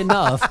 Oddly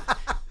enough,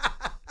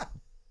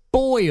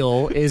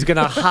 Boyle is going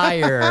to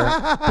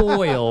hire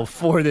Boyle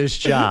for this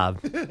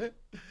job.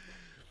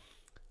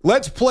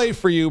 Let's play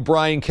for you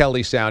Brian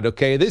Kelly sound,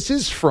 okay? This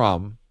is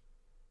from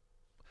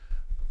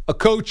a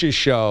coach's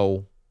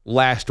show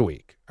last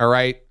week, all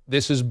right?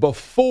 This is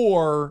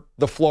before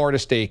the Florida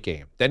State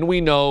game. Then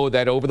we know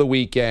that over the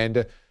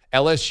weekend,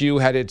 LSU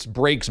had its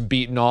brakes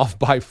beaten off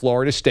by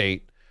Florida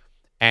State,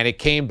 and it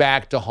came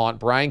back to haunt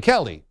Brian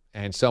Kelly.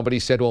 And somebody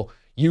said, well,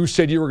 you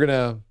said you were going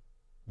to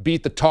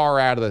beat the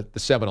tar out of the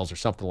Seminoles or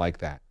something like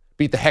that.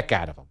 Beat the heck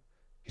out of them.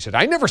 He said,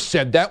 I never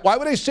said that. Why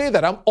would I say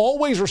that? I'm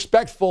always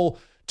respectful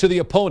to the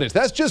opponents.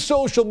 That's just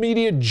social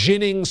media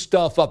ginning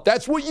stuff up.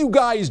 That's what you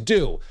guys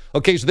do.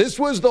 Okay, so this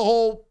was the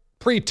whole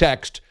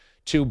pretext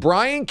to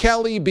Brian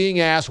Kelly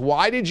being asked,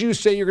 why did you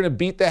say you're going to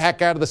beat the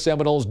heck out of the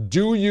Seminoles?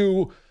 Do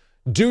you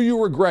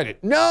regret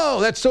it? No,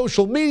 that's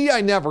social media.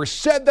 I never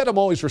said that. I'm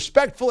always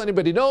respectful.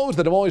 Anybody knows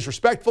that I'm always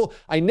respectful.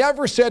 I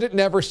never said it,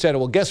 never said it.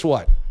 Well, guess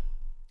what?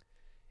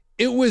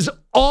 It was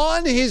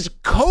on his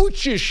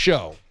coach's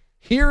show.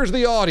 Here's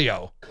the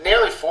audio.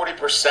 Nearly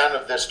 40%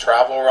 of this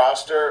travel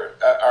roster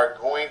are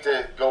going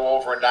to go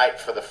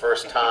overnight for the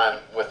first time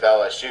with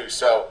LSU.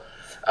 So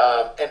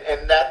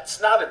And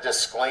that's not a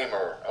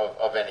disclaimer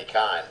of any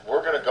kind.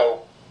 We're going to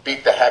go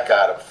beat the heck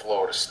out of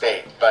Florida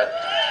State. But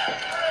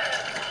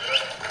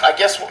I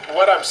guess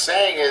what I'm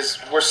saying is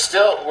we're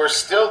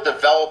still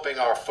developing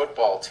our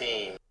football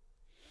team.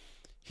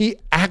 He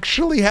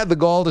actually had the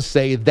gall to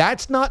say,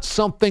 that's not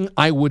something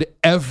I would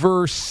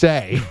ever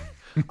say.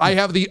 I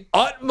have the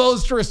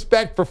utmost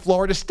respect for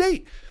Florida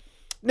State.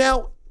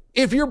 Now,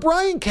 if you're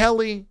Brian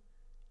Kelly,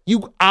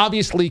 you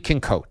obviously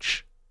can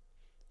coach.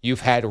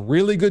 You've had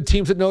really good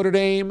teams at Notre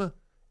Dame.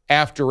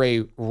 After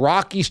a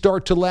rocky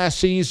start to last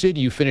season,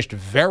 you finished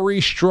very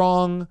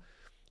strong.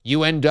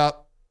 You end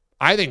up,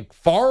 I think,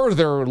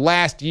 farther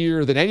last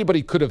year than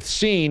anybody could have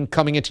seen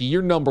coming into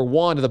year number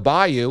 1 of the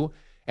Bayou.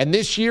 And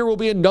this year will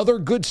be another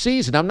good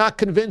season. I'm not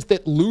convinced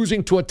that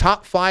losing to a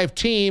top 5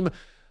 team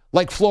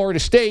like Florida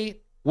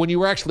State, when you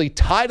were actually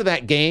tied to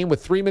that game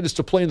with 3 minutes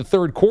to play in the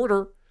third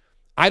quarter,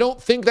 I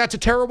don't think that's a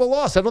terrible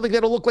loss. I don't think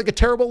that'll look like a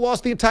terrible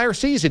loss the entire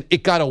season.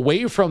 It got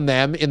away from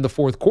them in the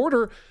fourth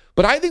quarter,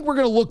 but I think we're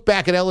going to look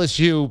back at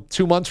LSU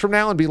 2 months from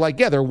now and be like,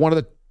 yeah, they're one of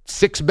the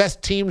 6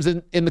 best teams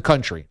in the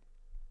country.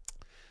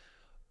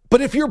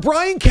 But if you're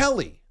Brian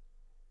Kelly,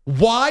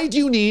 why do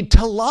you need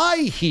to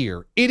lie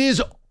here? It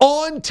is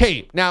on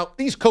tape. Now,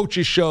 these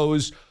coaches'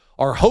 shows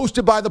are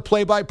hosted by the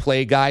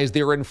play-by-play guys.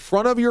 They're in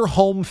front of your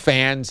home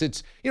fans.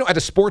 It's, at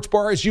a sports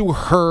bar, as you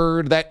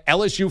heard, that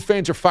LSU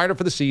fans are fired up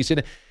for the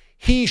season.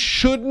 He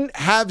shouldn't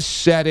have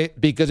said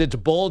it because it's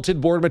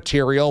bulletin board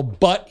material,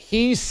 but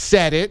he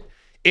said it.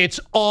 It's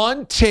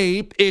on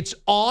tape. It's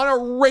on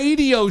a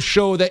radio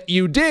show that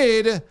you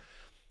did.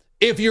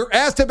 If you're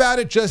asked about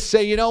it, just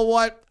say, you know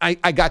what? I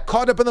got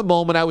caught up in the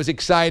moment. I was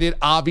excited.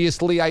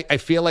 Obviously, I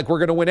feel like we're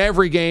going to win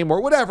every game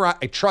or whatever.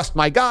 I trust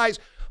my guys,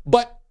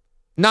 but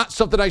not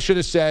something I should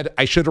have said.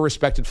 I should have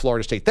respected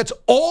Florida State. That's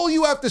all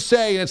you have to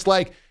say. And it's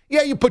like,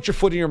 yeah, you put your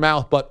foot in your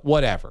mouth, but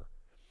whatever.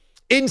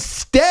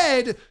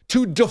 Instead,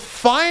 to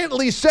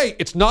defiantly say,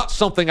 it's not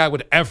something I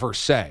would ever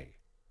say.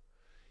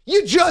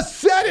 You just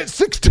said it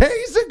 6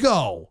 days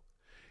ago.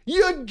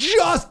 You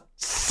just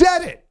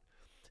said it.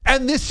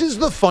 And this is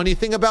the funny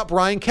thing about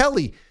Brian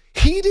Kelly.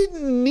 He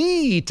didn't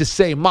need to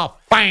say, my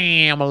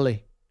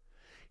family.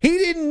 He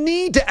didn't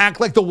need to act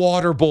like the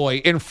water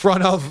boy in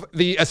front of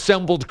the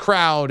assembled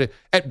crowd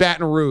at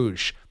Baton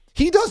Rouge.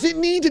 He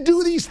doesn't need to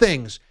do these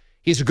things.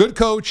 He's a good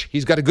coach.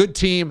 He's got a good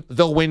team.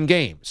 They'll win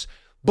games.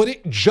 But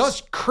it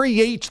just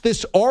creates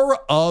this aura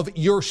of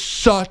you're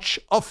such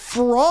a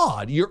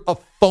fraud. You're a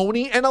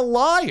phony and a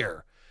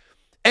liar.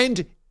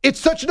 And it's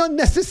such an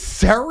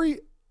unnecessary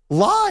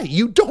lie.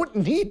 You don't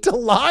need to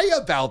lie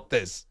about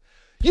this.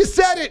 You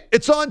said it.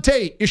 It's on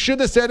tape. You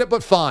shouldn't have said it,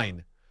 but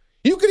fine.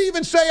 You could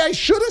even say, I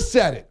should have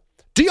said it.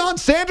 Deion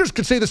Sanders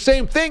could say the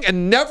same thing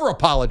and never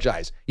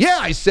apologize. Yeah,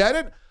 I said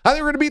it. I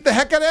think we're going to beat the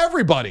heck out of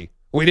everybody.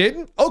 We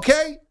didn't?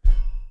 Okay.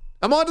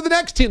 I'm on to the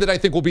next team that I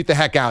think we'll beat the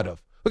heck out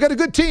of. We got a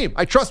good team.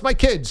 I trust my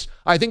kids.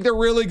 I think they're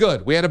really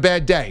good. We had a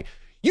bad day.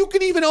 You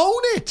can even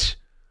own it.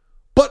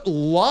 But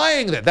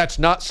lying that's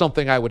not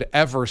something I would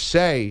ever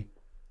say.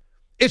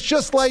 It's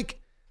just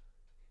like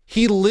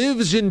he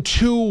lives in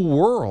 2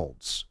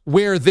 worlds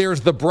where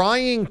there's the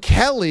Brian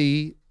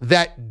Kelly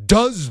that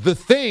does the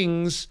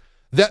things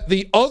that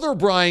the other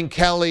Brian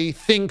Kelly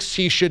thinks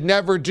he should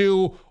never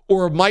do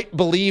or might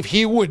believe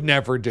he would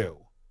never do.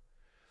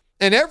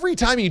 And every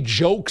time he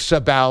jokes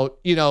about,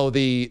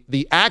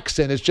 the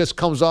accent, it just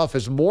comes off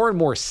as more and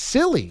more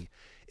silly.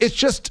 It's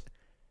just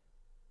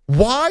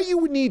why you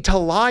would need to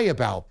lie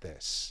about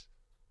this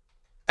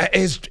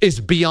is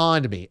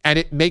beyond me. And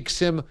it makes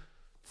him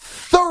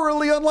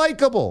thoroughly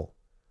unlikable.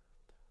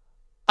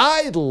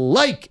 I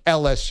like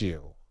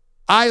LSU.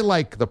 I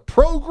like the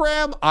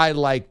program. I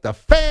like the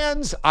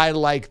fans. I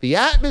like the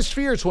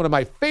atmosphere. It's one of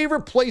my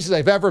favorite places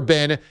I've ever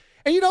been.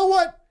 And you know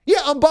what?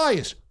 Yeah, I'm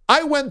biased.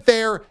 I went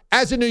there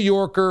as a New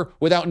Yorker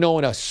without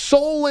knowing a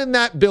soul in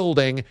that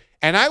building,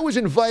 and I was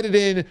invited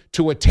in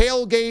to a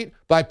tailgate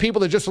by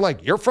people that just were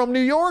like, you're from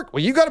New York?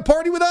 Well, you got to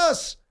party with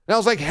us. And I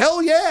was like,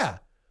 hell yeah.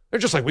 They're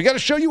just like, we got to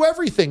show you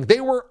everything.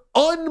 They were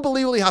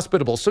unbelievably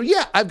hospitable. So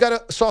yeah, I've got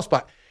a soft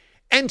spot.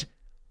 And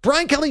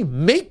Brian Kelly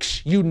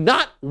makes you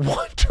not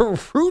want to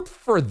root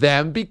for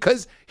them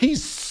because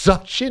he's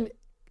such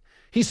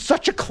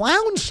a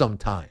clown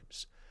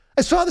sometimes.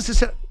 I saw this and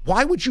said,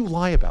 why would you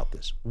lie about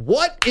this?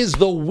 What is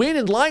the win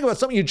in lying about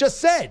something you just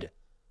said?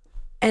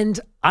 And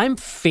I'm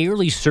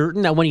fairly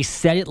certain that when he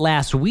said it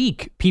last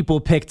week,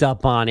 people picked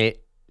up on it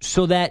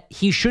so that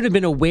he should have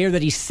been aware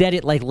that he said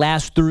it like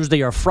last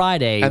Thursday or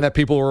Friday. And that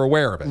people were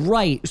aware of it.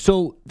 Right.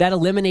 So that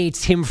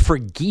eliminates him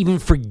even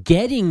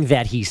forgetting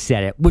that he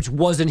said it, which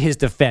wasn't his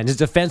defense. His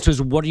defense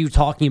was, what are you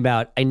talking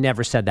about? I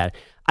never said that.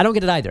 I don't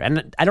get it either.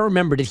 And I don't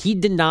remember, did he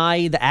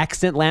deny the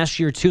accent last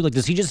year too? Like,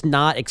 does he just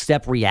not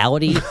accept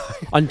reality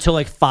until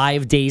like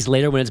 5 days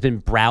later when it's been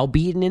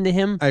browbeaten into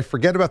him? I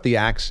forget about the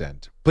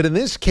accent. But in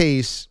this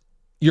case,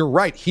 you're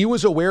right. He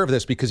was aware of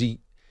this because he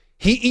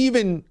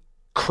even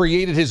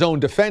created his own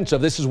defense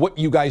of this is what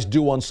you guys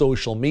do on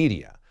social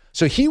media.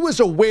 So he was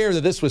aware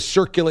that this was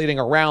circulating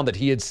around, that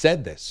he had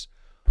said this.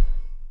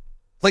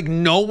 Like,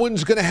 no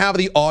one's going to have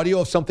the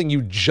audio of something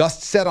you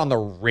just said on the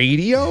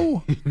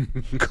radio?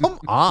 Come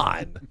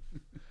on.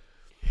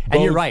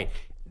 And you're right.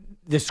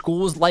 The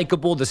school's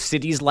likable. The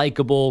city's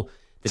likable.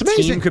 The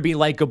team could be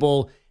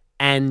likable.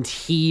 And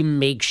he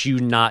makes you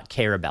not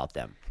care about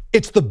them.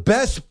 It's the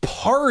best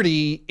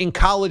party in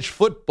college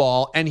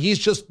football, and he's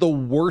just the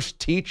worst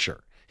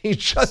teacher. He's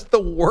just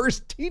the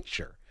worst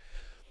teacher.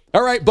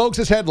 All right,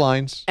 Bogues'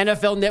 headlines.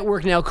 NFL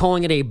Network now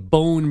calling it a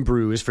bone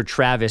bruise for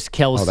Travis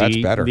Kelce. Oh,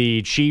 that's better.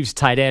 The Chiefs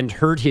tight end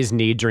hurt his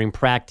knee during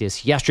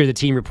practice. Yesterday, the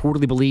team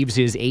reportedly believes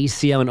his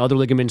ACL and other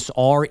ligaments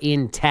are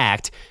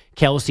intact.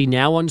 Kelce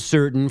now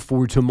uncertain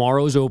for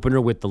tomorrow's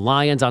opener with the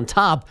Lions on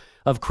top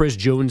of Chris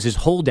Jones'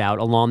 holdout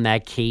along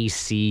that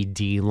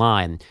KCD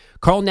line.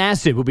 Carl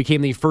Nassib, who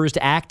became the first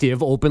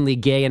active openly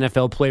gay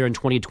NFL player in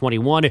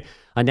 2021,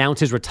 announced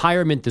his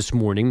retirement this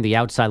morning. The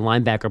outside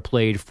linebacker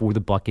played for the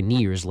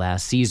Buccaneers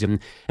last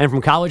season. And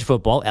from college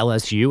football,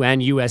 LSU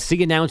and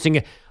USC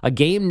announcing a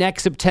game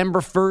next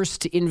September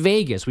 1st in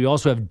Vegas. We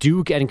also have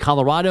Duke and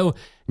Colorado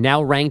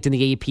now ranked in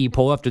the AP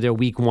poll after their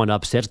Week 1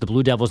 upsets. The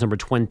Blue Devils number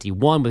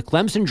 21, with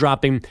Clemson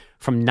dropping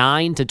from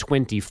 9 to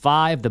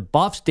 25. The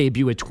Buffs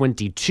debut at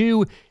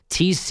 22.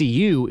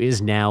 TCU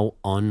is now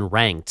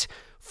unranked.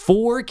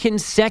 4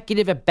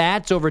 consecutive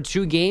at-bats over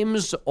 2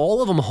 games,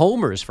 all of them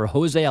homers for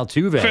Jose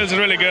Altuve. Feels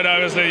really good,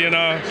 obviously.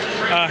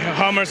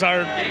 Homers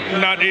are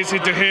not easy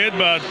to hit,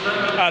 but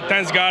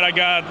thanks God I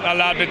got a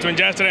lot between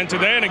yesterday and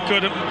today, and it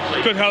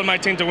could help my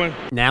team to win.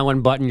 Now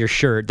unbutton your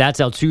shirt. That's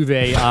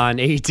Altuve on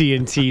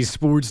AT&T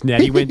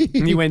Sportsnet.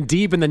 He went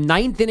deep in the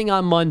 9th inning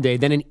on Monday.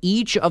 Then in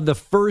each of the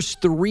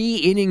first 3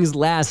 innings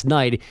last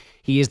night,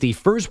 he is the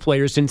first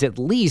player since at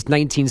least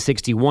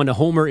 1961 to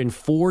homer in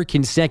 4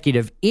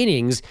 consecutive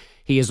innings.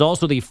 He is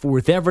also the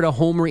 4th ever to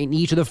homer in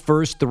each of the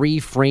first 3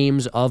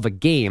 frames of a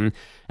game.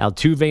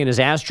 Altuve and his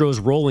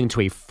Astros rolling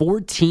to a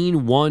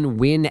 14-1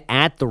 win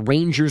at the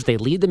Rangers. They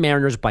lead the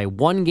Mariners by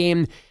 1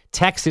 game,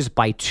 Texas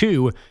by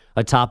 2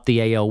 atop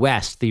the AL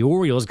West. The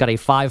Orioles got a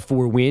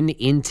 5-4 win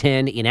in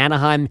 10 in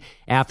Anaheim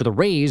after the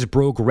Rays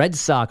broke Red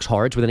Sox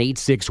hearts with an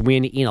 8-6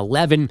 win in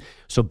 11.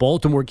 So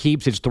Baltimore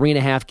keeps its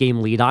 3.5-game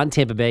lead on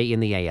Tampa Bay in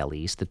the AL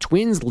East. The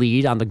Twins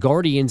lead on the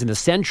Guardians in the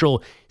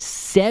Central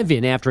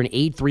 7 after an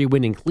 8-3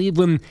 win in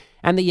Cleveland.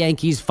 And the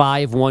Yankees'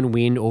 5-1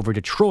 win over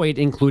Detroit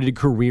included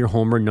career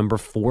homer number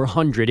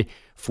 400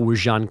 for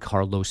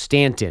Giancarlo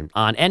Stanton.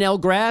 On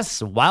NL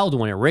grass, a wild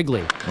one at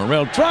Wrigley.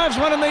 Morel drives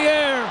one in the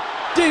air.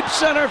 Deep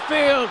center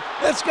field.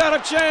 It's got a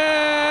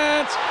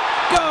chance.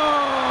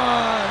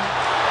 Gone.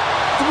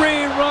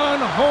 3-run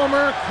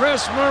homer,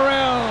 Chris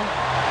Morel.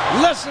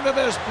 Listen to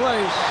this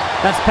place.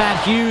 That's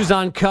Pat Hughes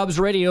on Cubs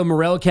Radio.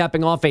 Morel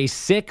capping off a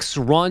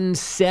 6-run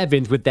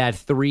 7th with that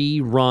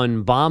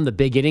 3-run bomb. The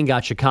big inning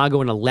got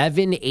Chicago an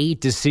 11-8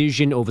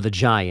 decision over the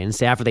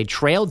Giants after they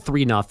trailed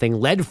 3-0,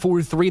 led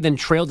 4-3, then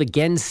trailed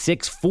again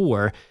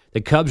 6-4. The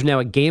Cubs now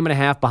a game and a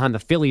half behind the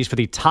Phillies for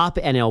the top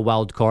NL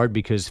wild card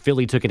because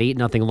Philly took an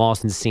 8-0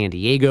 loss in San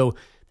Diego.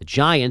 The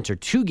Giants are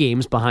 2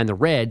 games behind the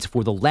Reds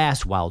for the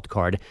last wild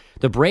card.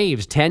 The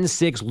Braves,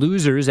 10-6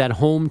 losers at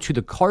home to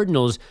the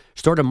Cardinals.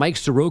 Starter Mike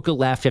Soroka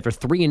left after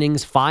 3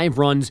 innings, 5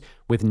 runs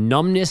with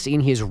numbness in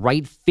his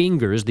right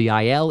fingers. The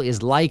IL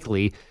is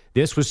likely.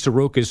 This was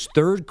Soroka's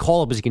 3rd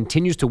call-up as he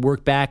continues to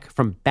work back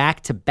from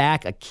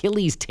back-to-back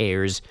Achilles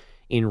tears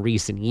in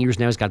recent years.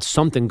 Now he's got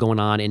something going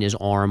on in his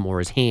arm or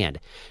his hand.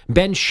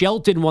 Ben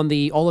Shelton won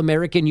the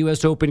All-American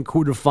U.S. Open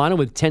quarterfinal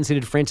with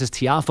 10-seeded Francis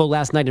Tiafoe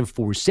last night in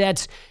 4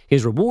 sets.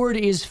 His reward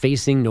is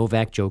facing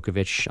Novak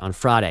Djokovic on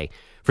Friday.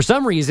 For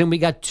some reason, we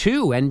got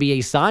 2 NBA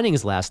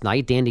signings last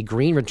night. Danny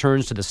Green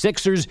returns to the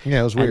Sixers.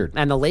 Yeah, it was weird.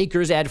 And the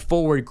Lakers add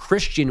forward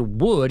Christian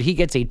Wood. He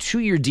gets a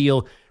 2-year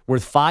deal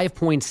worth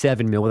 $5.7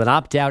 million with an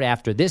opt-out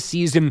after this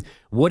season.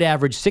 Wood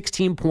averaged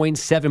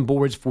 16.7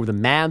 boards for the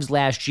Mavs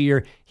last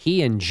year.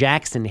 He and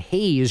Jackson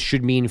Hayes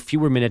should mean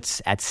fewer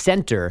minutes at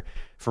center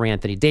for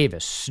Anthony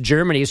Davis.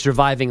 Germany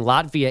surviving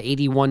Latvia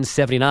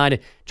 81-79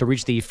 to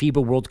reach the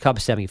FIBA World Cup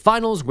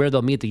semifinals, where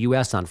they'll meet the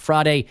U.S. on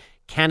Friday.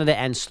 Canada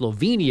and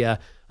Slovenia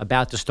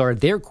about to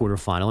start their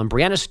quarterfinal. And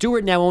Breanna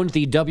Stewart now owns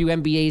the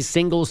WNBA's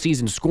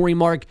single-season scoring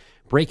mark,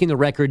 breaking the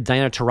record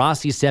Diana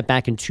Taurasi set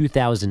back in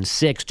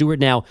 2006. Stewart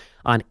now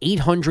on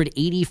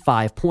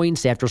 885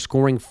 points after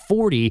scoring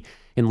 40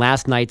 in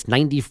last night's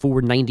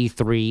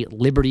 94-93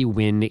 Liberty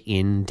win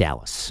in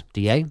Dallas.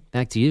 DA,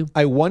 back to you.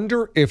 I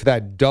wonder if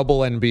that double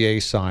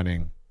NBA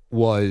signing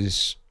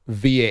was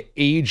via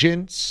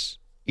agents,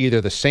 either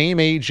the same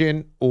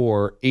agent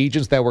or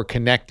agents that were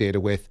connected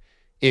with,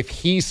 if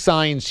he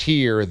signs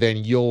here, then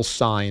you'll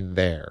sign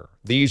there.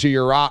 These are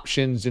your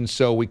options, and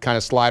so we kind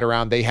of slide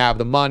around. They have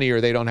the money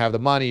or they don't have the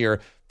money, or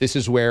this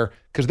is where,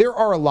 because there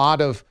are a lot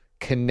of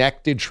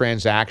connected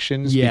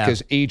transactions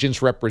because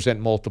agents represent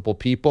multiple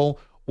people,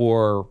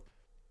 or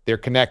they're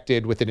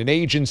connected within an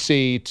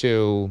agency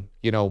to,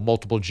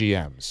 multiple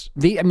GMs.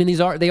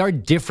 They are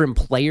different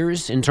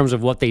players in terms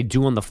of what they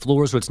do on the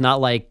floor, so it's not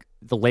like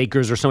the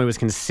Lakers or somebody was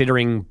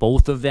considering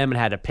both of them and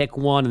had to pick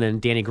one, and then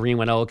Danny Green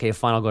went, okay,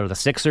 fine, I'll go to the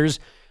Sixers.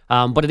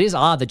 But it is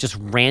odd that just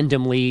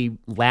randomly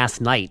last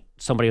night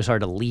somebody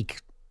started to leak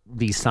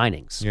these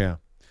signings. Yeah.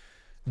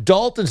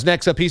 Dalton's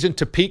next up. He's in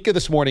Topeka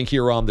this morning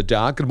here on the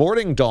dock. Good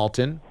morning,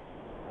 Dalton.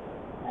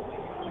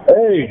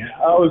 Hey,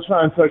 I was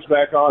trying to touch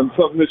back on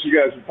something that you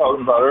guys were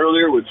talking about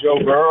earlier with Joe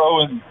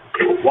Burrow and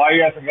why he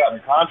hasn't gotten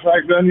a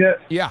contract done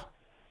yet. Yeah.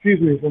 Excuse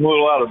me, I'm a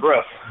little out of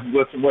breath.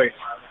 Let some wait.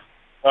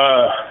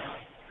 Well,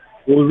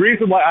 the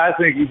reason why I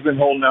think he's been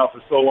holding out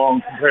for so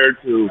long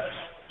compared to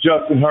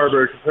Justin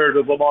Herbert, compared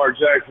to Lamar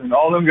Jackson,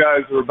 all them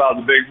guys are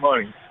about the big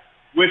money,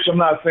 which I'm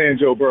not saying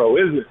Joe Burrow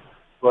isn't,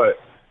 but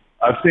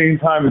I've seen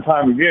time and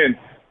time again,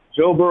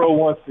 Joe Burrow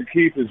wants to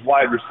keep his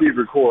wide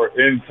receiver core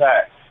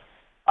intact.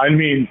 I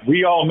mean,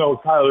 we all know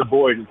Tyler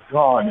Boyd is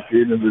gone at the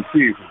end of the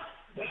season.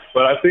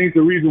 But I think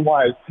the reason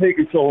why it's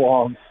taken so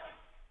long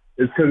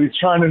is because he's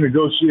trying to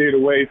negotiate a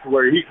way to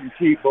where he can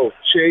keep both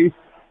Chase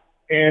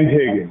and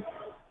Higgins.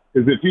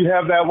 Because if you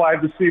have that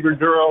wide receiver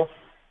duo,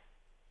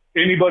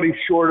 anybody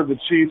short of the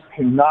Chiefs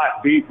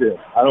cannot beat them.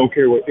 I don't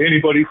care what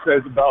anybody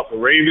says about the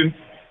Ravens.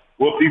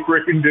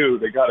 Whoop-de-frickin-do.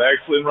 They got an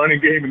excellent running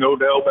game in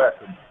Odell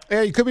Beckham.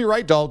 Yeah, you could be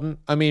right, Dalton.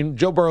 I mean,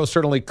 Joe Burrow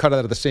certainly cut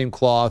out of the same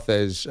cloth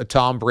as a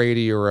Tom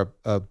Brady or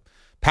a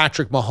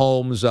Patrick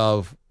Mahomes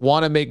of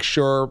want to make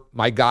sure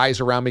my guys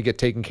around me get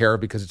taken care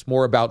of because it's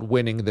more about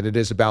winning than it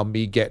is about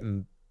me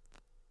getting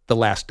the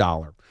last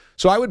dollar.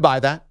 So I would buy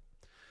that.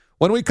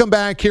 When we come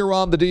back here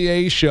on the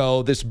DA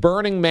show, this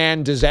Burning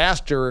Man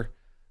disaster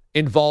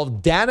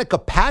involved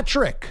Danica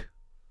Patrick.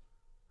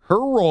 Her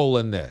role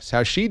in this,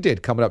 how she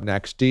did, coming up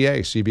next.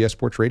 DA, CBS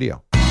Sports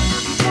Radio.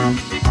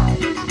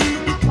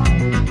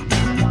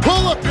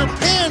 Pull up your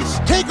pants,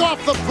 take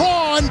off the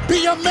bra, and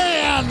be a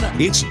man.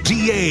 It's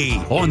DA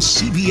on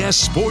CBS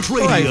Sports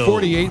Radio. All right,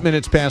 48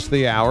 minutes past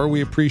the hour.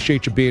 We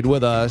appreciate you being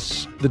with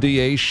us. The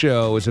DA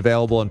show is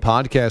available in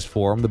podcast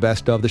form, the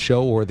best of the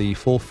show, or the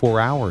full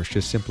 4 hours.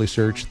 Just simply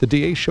search the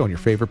DA show on your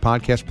favorite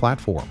podcast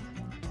platform.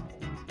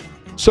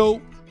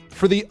 So,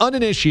 for the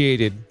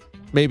uninitiated,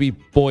 maybe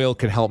Boyle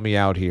can help me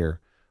out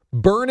here.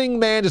 Burning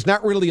Man is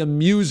not really a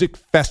music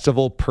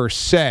festival per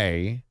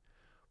se,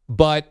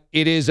 but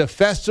it is a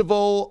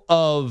festival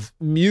of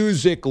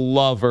music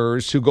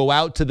lovers who go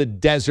out to the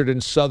desert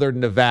in southern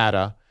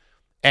Nevada.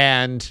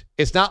 And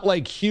it's not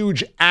like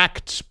huge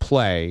acts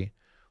play,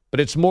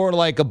 but it's more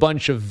like a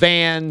bunch of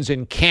vans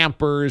and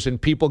campers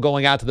and people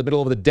going out to the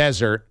middle of the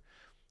desert.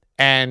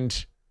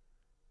 And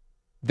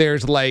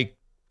there's like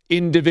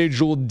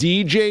individual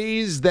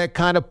DJs that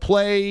kind of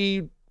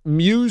play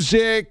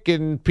music,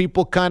 and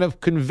people kind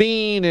of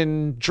convene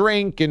and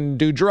drink and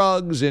do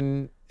drugs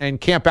and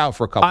camp out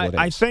for a couple of days.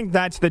 I think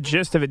that's the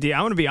gist of it, D.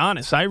 I'm going to be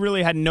honest. I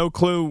really had no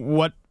clue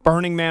what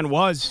Burning Man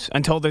was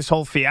until this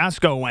whole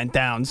fiasco went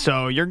down.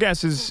 So your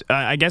guess is,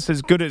 I guess,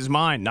 as good as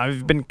mine.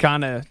 I've been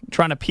kind of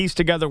trying to piece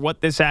together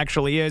what this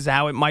actually is,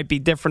 how it might be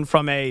different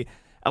from a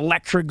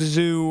electric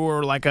zoo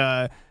or like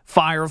a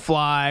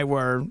Firefly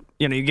where,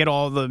 you know, you get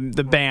all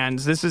the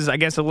bands. This is, I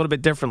guess, a little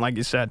bit different, like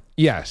you said.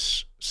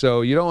 Yes.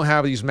 So you don't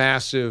have these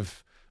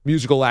massive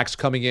musical acts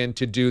coming in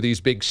to do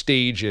these big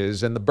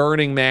stages. And the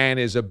Burning Man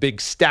is a big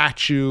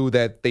statue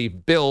that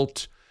they've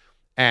built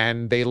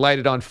and they light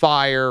it on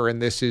fire.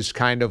 And this is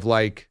kind of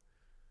like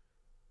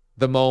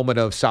the moment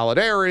of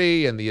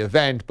solidarity and the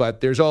event.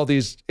 But there's all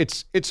these,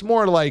 it's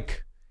more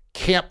like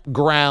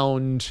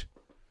campground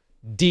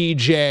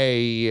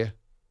DJ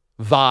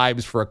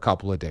vibes for a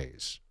couple of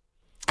days.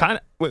 Kind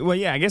of, well,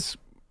 yeah, I guess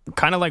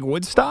kind of like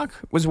Woodstock.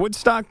 Was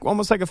Woodstock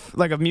almost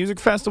like a music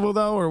festival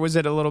though, or was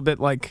it a little bit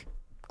like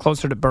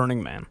closer to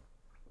Burning Man?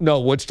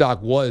 No,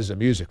 Woodstock was a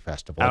music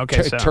festival.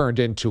 Okay, it turned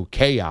into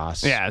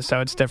chaos. Yeah,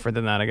 so it's different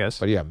than that, I guess.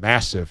 But yeah,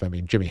 massive. I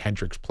mean, Jimi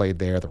Hendrix played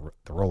there, the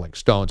Rolling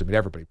Stones. I mean,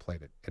 everybody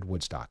played at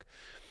Woodstock.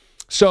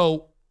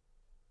 So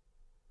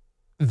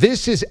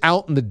this is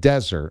out in the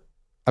desert,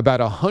 about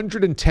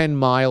 110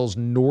 miles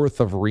north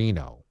of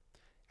Reno.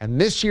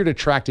 And this year it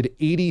attracted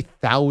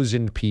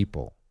 80,000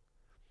 people.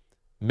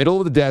 Middle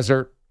of the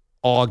desert,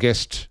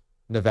 August,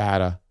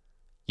 Nevada.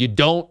 You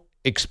don't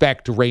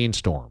expect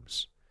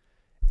rainstorms.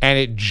 And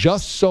it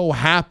just so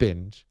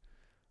happened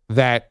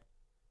that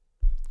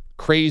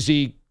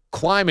crazy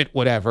climate,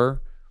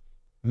 whatever,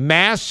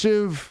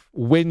 massive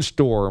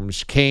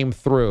windstorms came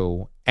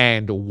through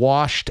and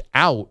washed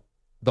out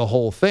the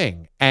whole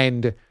thing.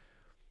 And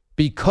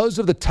because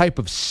of the type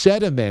of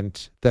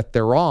sediment that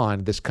they're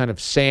on, this kind of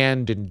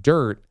sand and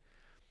dirt,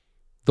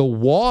 the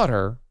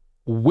water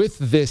with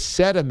this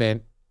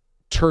sediment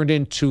turned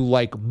into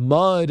like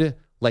mud,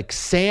 like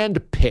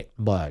sand pit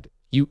mud.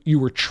 You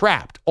were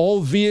trapped.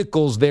 All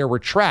vehicles there were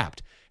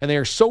trapped. And they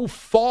are so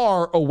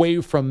far away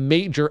from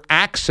major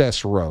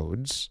access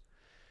roads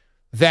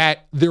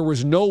that there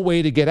was no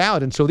way to get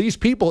out. And so these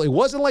people, it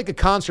wasn't like a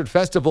concert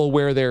festival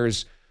where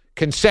there's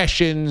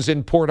concessions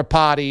and porta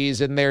potties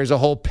and there's a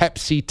whole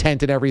Pepsi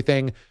tent and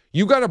everything.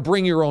 You got to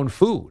bring your own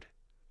food.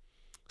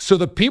 So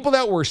the people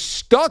that were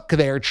stuck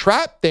there,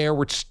 trapped there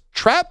with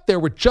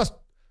just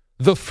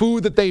the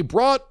food that they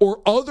brought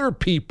or other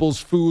people's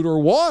food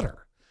or water.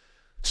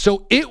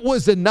 So it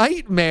was a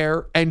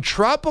nightmare, and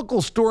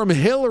Tropical Storm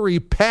Hillary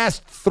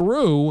passed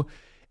through,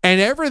 and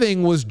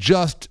everything was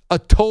just a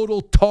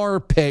total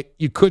tar pit.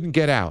 You couldn't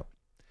get out.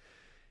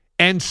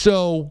 And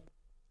so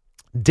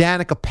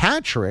Danica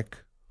Patrick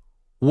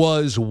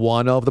was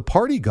one of the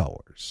party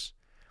goers.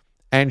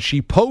 And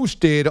she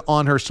posted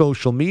on her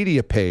social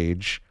media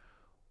page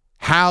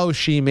how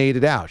she made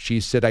it out. She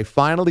said, I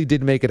finally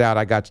did make it out.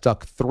 I got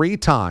stuck 3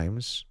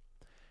 times,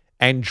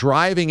 and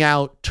driving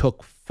out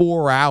took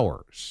 4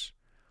 hours.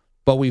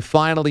 But we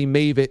finally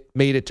made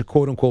it to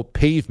quote-unquote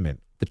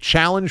pavement. The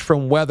challenge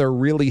from weather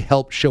really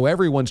helped show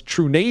everyone's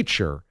true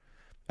nature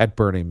at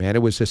Burning Man.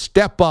 It was a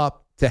step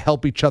up to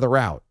help each other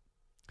out.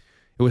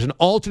 It was an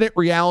alternate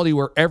reality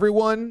where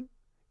everyone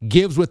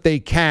gives what they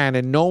can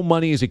and no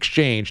money is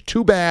exchanged.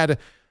 Too bad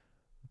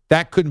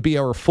that couldn't be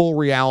our full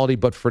reality,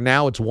 but for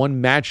now it's one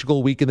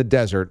magical week in the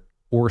desert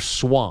or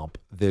swamp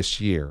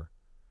this year.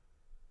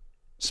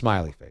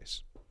 Smiley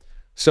face.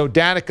 So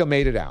Danica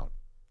made it out.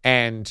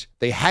 And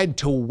they had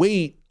to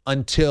wait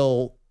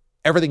until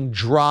everything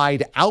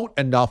dried out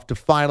enough to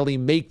finally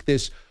make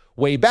this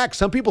way back.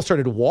 Some people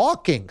started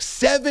walking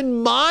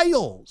 7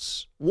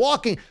 miles,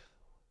 walking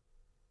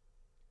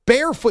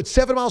barefoot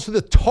 7 miles through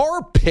the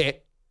tar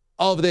pit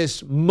of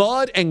this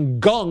mud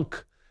and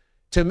gunk.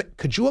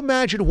 Could you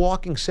imagine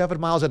walking 7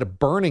 miles at a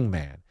Burning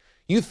Man?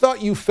 You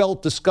thought you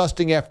felt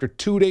disgusting after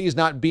 2 days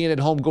not being at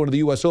home, going to the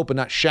U.S. Open,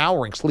 not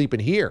showering,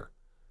 sleeping here.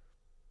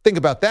 Think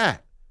about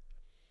that.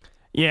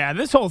 Yeah,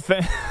 this whole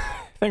thing,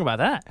 think about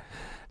that.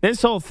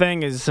 This whole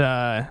thing is,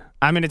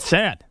 it's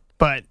sad,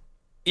 but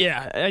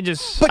yeah,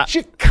 But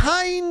you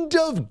kind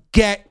of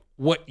get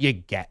what you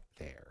get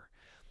there.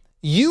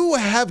 You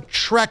have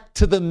trekked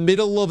to the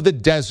middle of the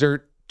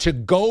desert to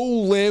go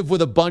live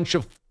with a bunch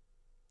of,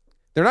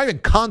 they're not even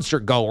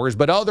concert goers,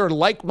 but other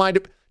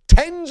like-minded,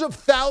 tens of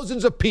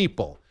thousands of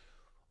people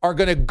are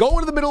going to go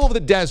into the middle of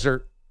the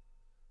desert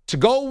to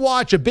go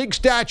watch a big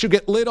statue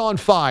get lit on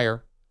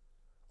fire,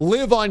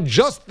 live on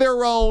just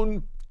their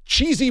own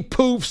cheesy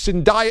poofs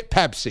and Diet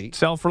Pepsi.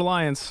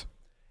 Self-reliance.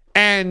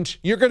 And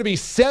you're going to be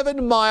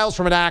 7 miles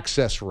from an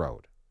access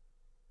road.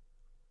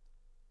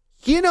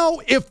 You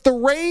know, if the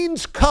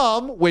rains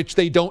come, which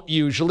they don't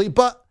usually,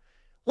 but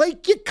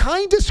like you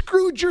kind of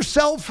screwed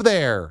yourself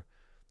there.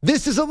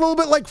 This is a little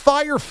bit like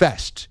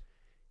Firefest.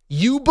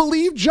 You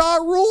believe Ja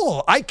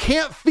Rule. I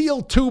can't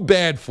feel too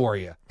bad for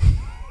you.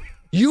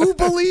 You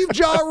believe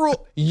Ja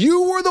Rule.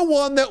 You were the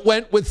one that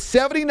went with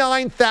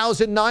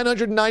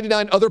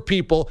 79,999 other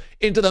people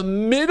into the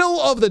middle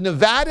of the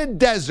Nevada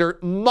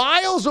desert,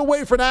 miles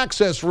away from an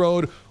access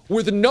road,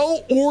 with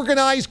no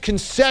organized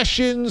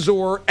concessions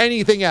or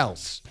anything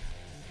else.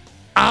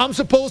 I'm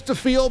supposed to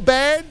feel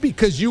bad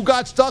because you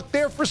got stuck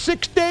there for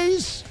 6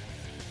 days?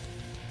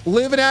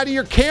 Living out of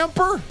your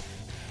camper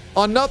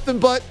on nothing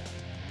but,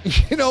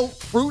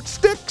 fruit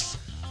sticks?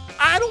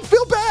 I don't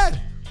feel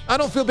bad. I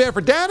don't feel bad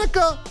for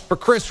Danica, for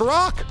Chris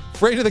Rock,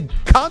 for any of the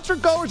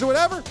concert goers or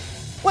whatever.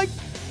 Like,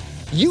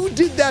 you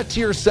did that to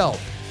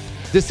yourself.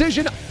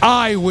 Decision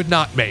I would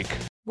not make.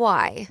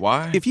 Why?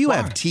 If you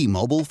have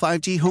T-Mobile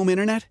 5G home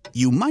internet,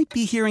 you might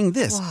be hearing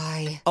this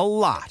a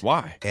lot.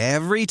 Why?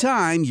 Every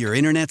time your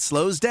internet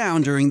slows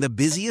down during the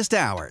busiest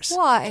hours.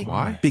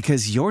 Why?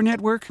 Because your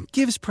network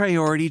gives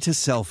priority to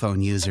cell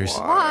phone users.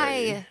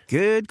 Why?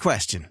 Good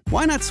question.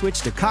 Why not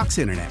switch to Cox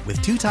Internet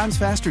with 2 times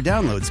faster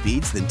download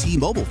speeds than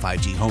T-Mobile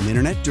 5G home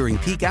internet during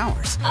peak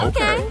hours?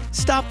 Okay.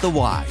 Stop the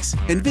whys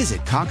and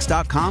visit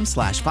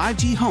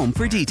cox.com/5G home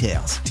for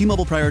details.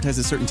 T-Mobile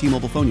prioritizes certain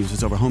T-Mobile phone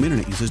users over home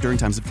internet users during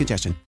times of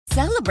congestion.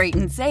 Celebrate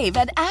and save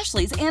at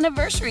Ashley's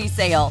Anniversary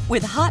Sale.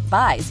 With Hot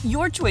Buys,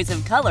 your choice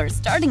of colors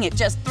starting at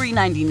just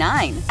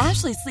 $3.99.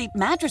 Ashley Sleep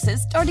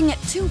mattresses starting at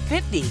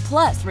 $2.50.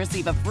 Plus,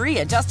 receive a free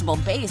adjustable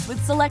base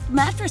with select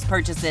mattress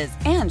purchases.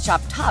 And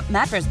shop top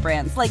mattress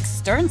brands like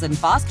Stearns &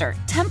 Foster,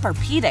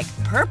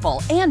 Tempur-Pedic,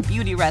 Purple, and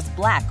Beautyrest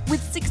Black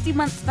with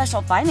 60-month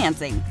special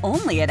financing.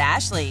 Only at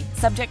Ashley.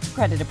 Subject to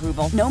credit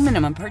approval. No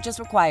minimum purchase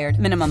required.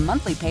 Minimum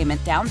monthly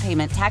payment, down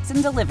payment, tax,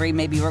 and delivery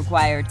may be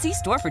required. See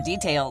store for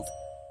details.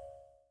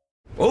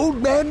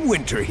 Old Man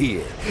Winter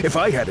here. If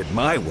I had it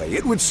my way,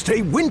 it would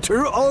stay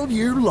winter all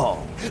year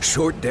long.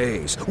 Short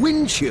days,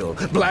 wind chill,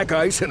 black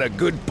ice, and a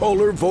good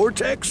polar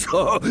vortex.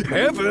 Oh,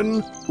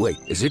 heaven. Wait,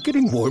 is it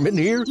getting warm in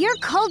here? Your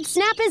cold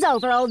snap is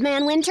over, Old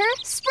Man Winter.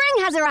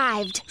 Spring has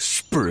arrived.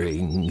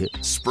 Spring.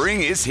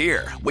 Spring is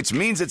here, which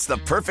means it's the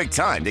perfect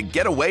time to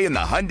get away in the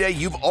Hyundai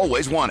you've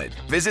always wanted.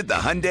 Visit the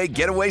Hyundai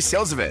Getaway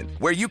Sales Event,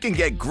 where you can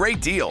get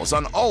great deals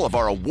on all of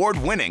our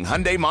award-winning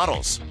Hyundai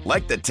models,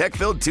 like the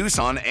tech-filled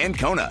Tucson and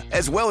Kona,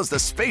 as well as the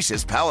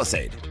spacious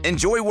Palisade.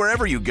 Enjoy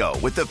wherever you go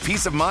with the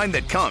peace of mind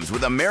that comes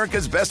with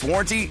America's best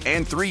warranty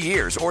and 3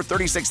 years or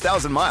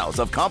 36,000 miles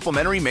of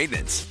complimentary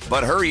maintenance.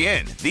 But hurry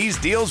in, these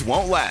deals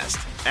won't last.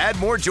 Add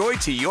more joy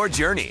to your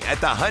journey at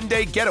the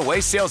Hyundai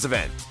Getaway Sales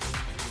Event.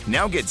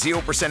 Now get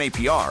 0%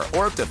 APR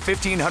or up to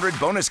 $1,500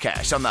 bonus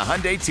cash on the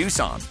Hyundai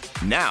Tucson.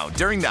 Now,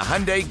 during the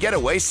Hyundai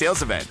Getaway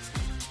Sales Event.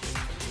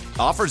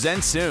 Offers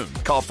end soon.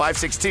 Call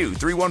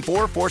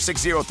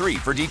 562-314-4603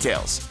 for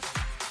details.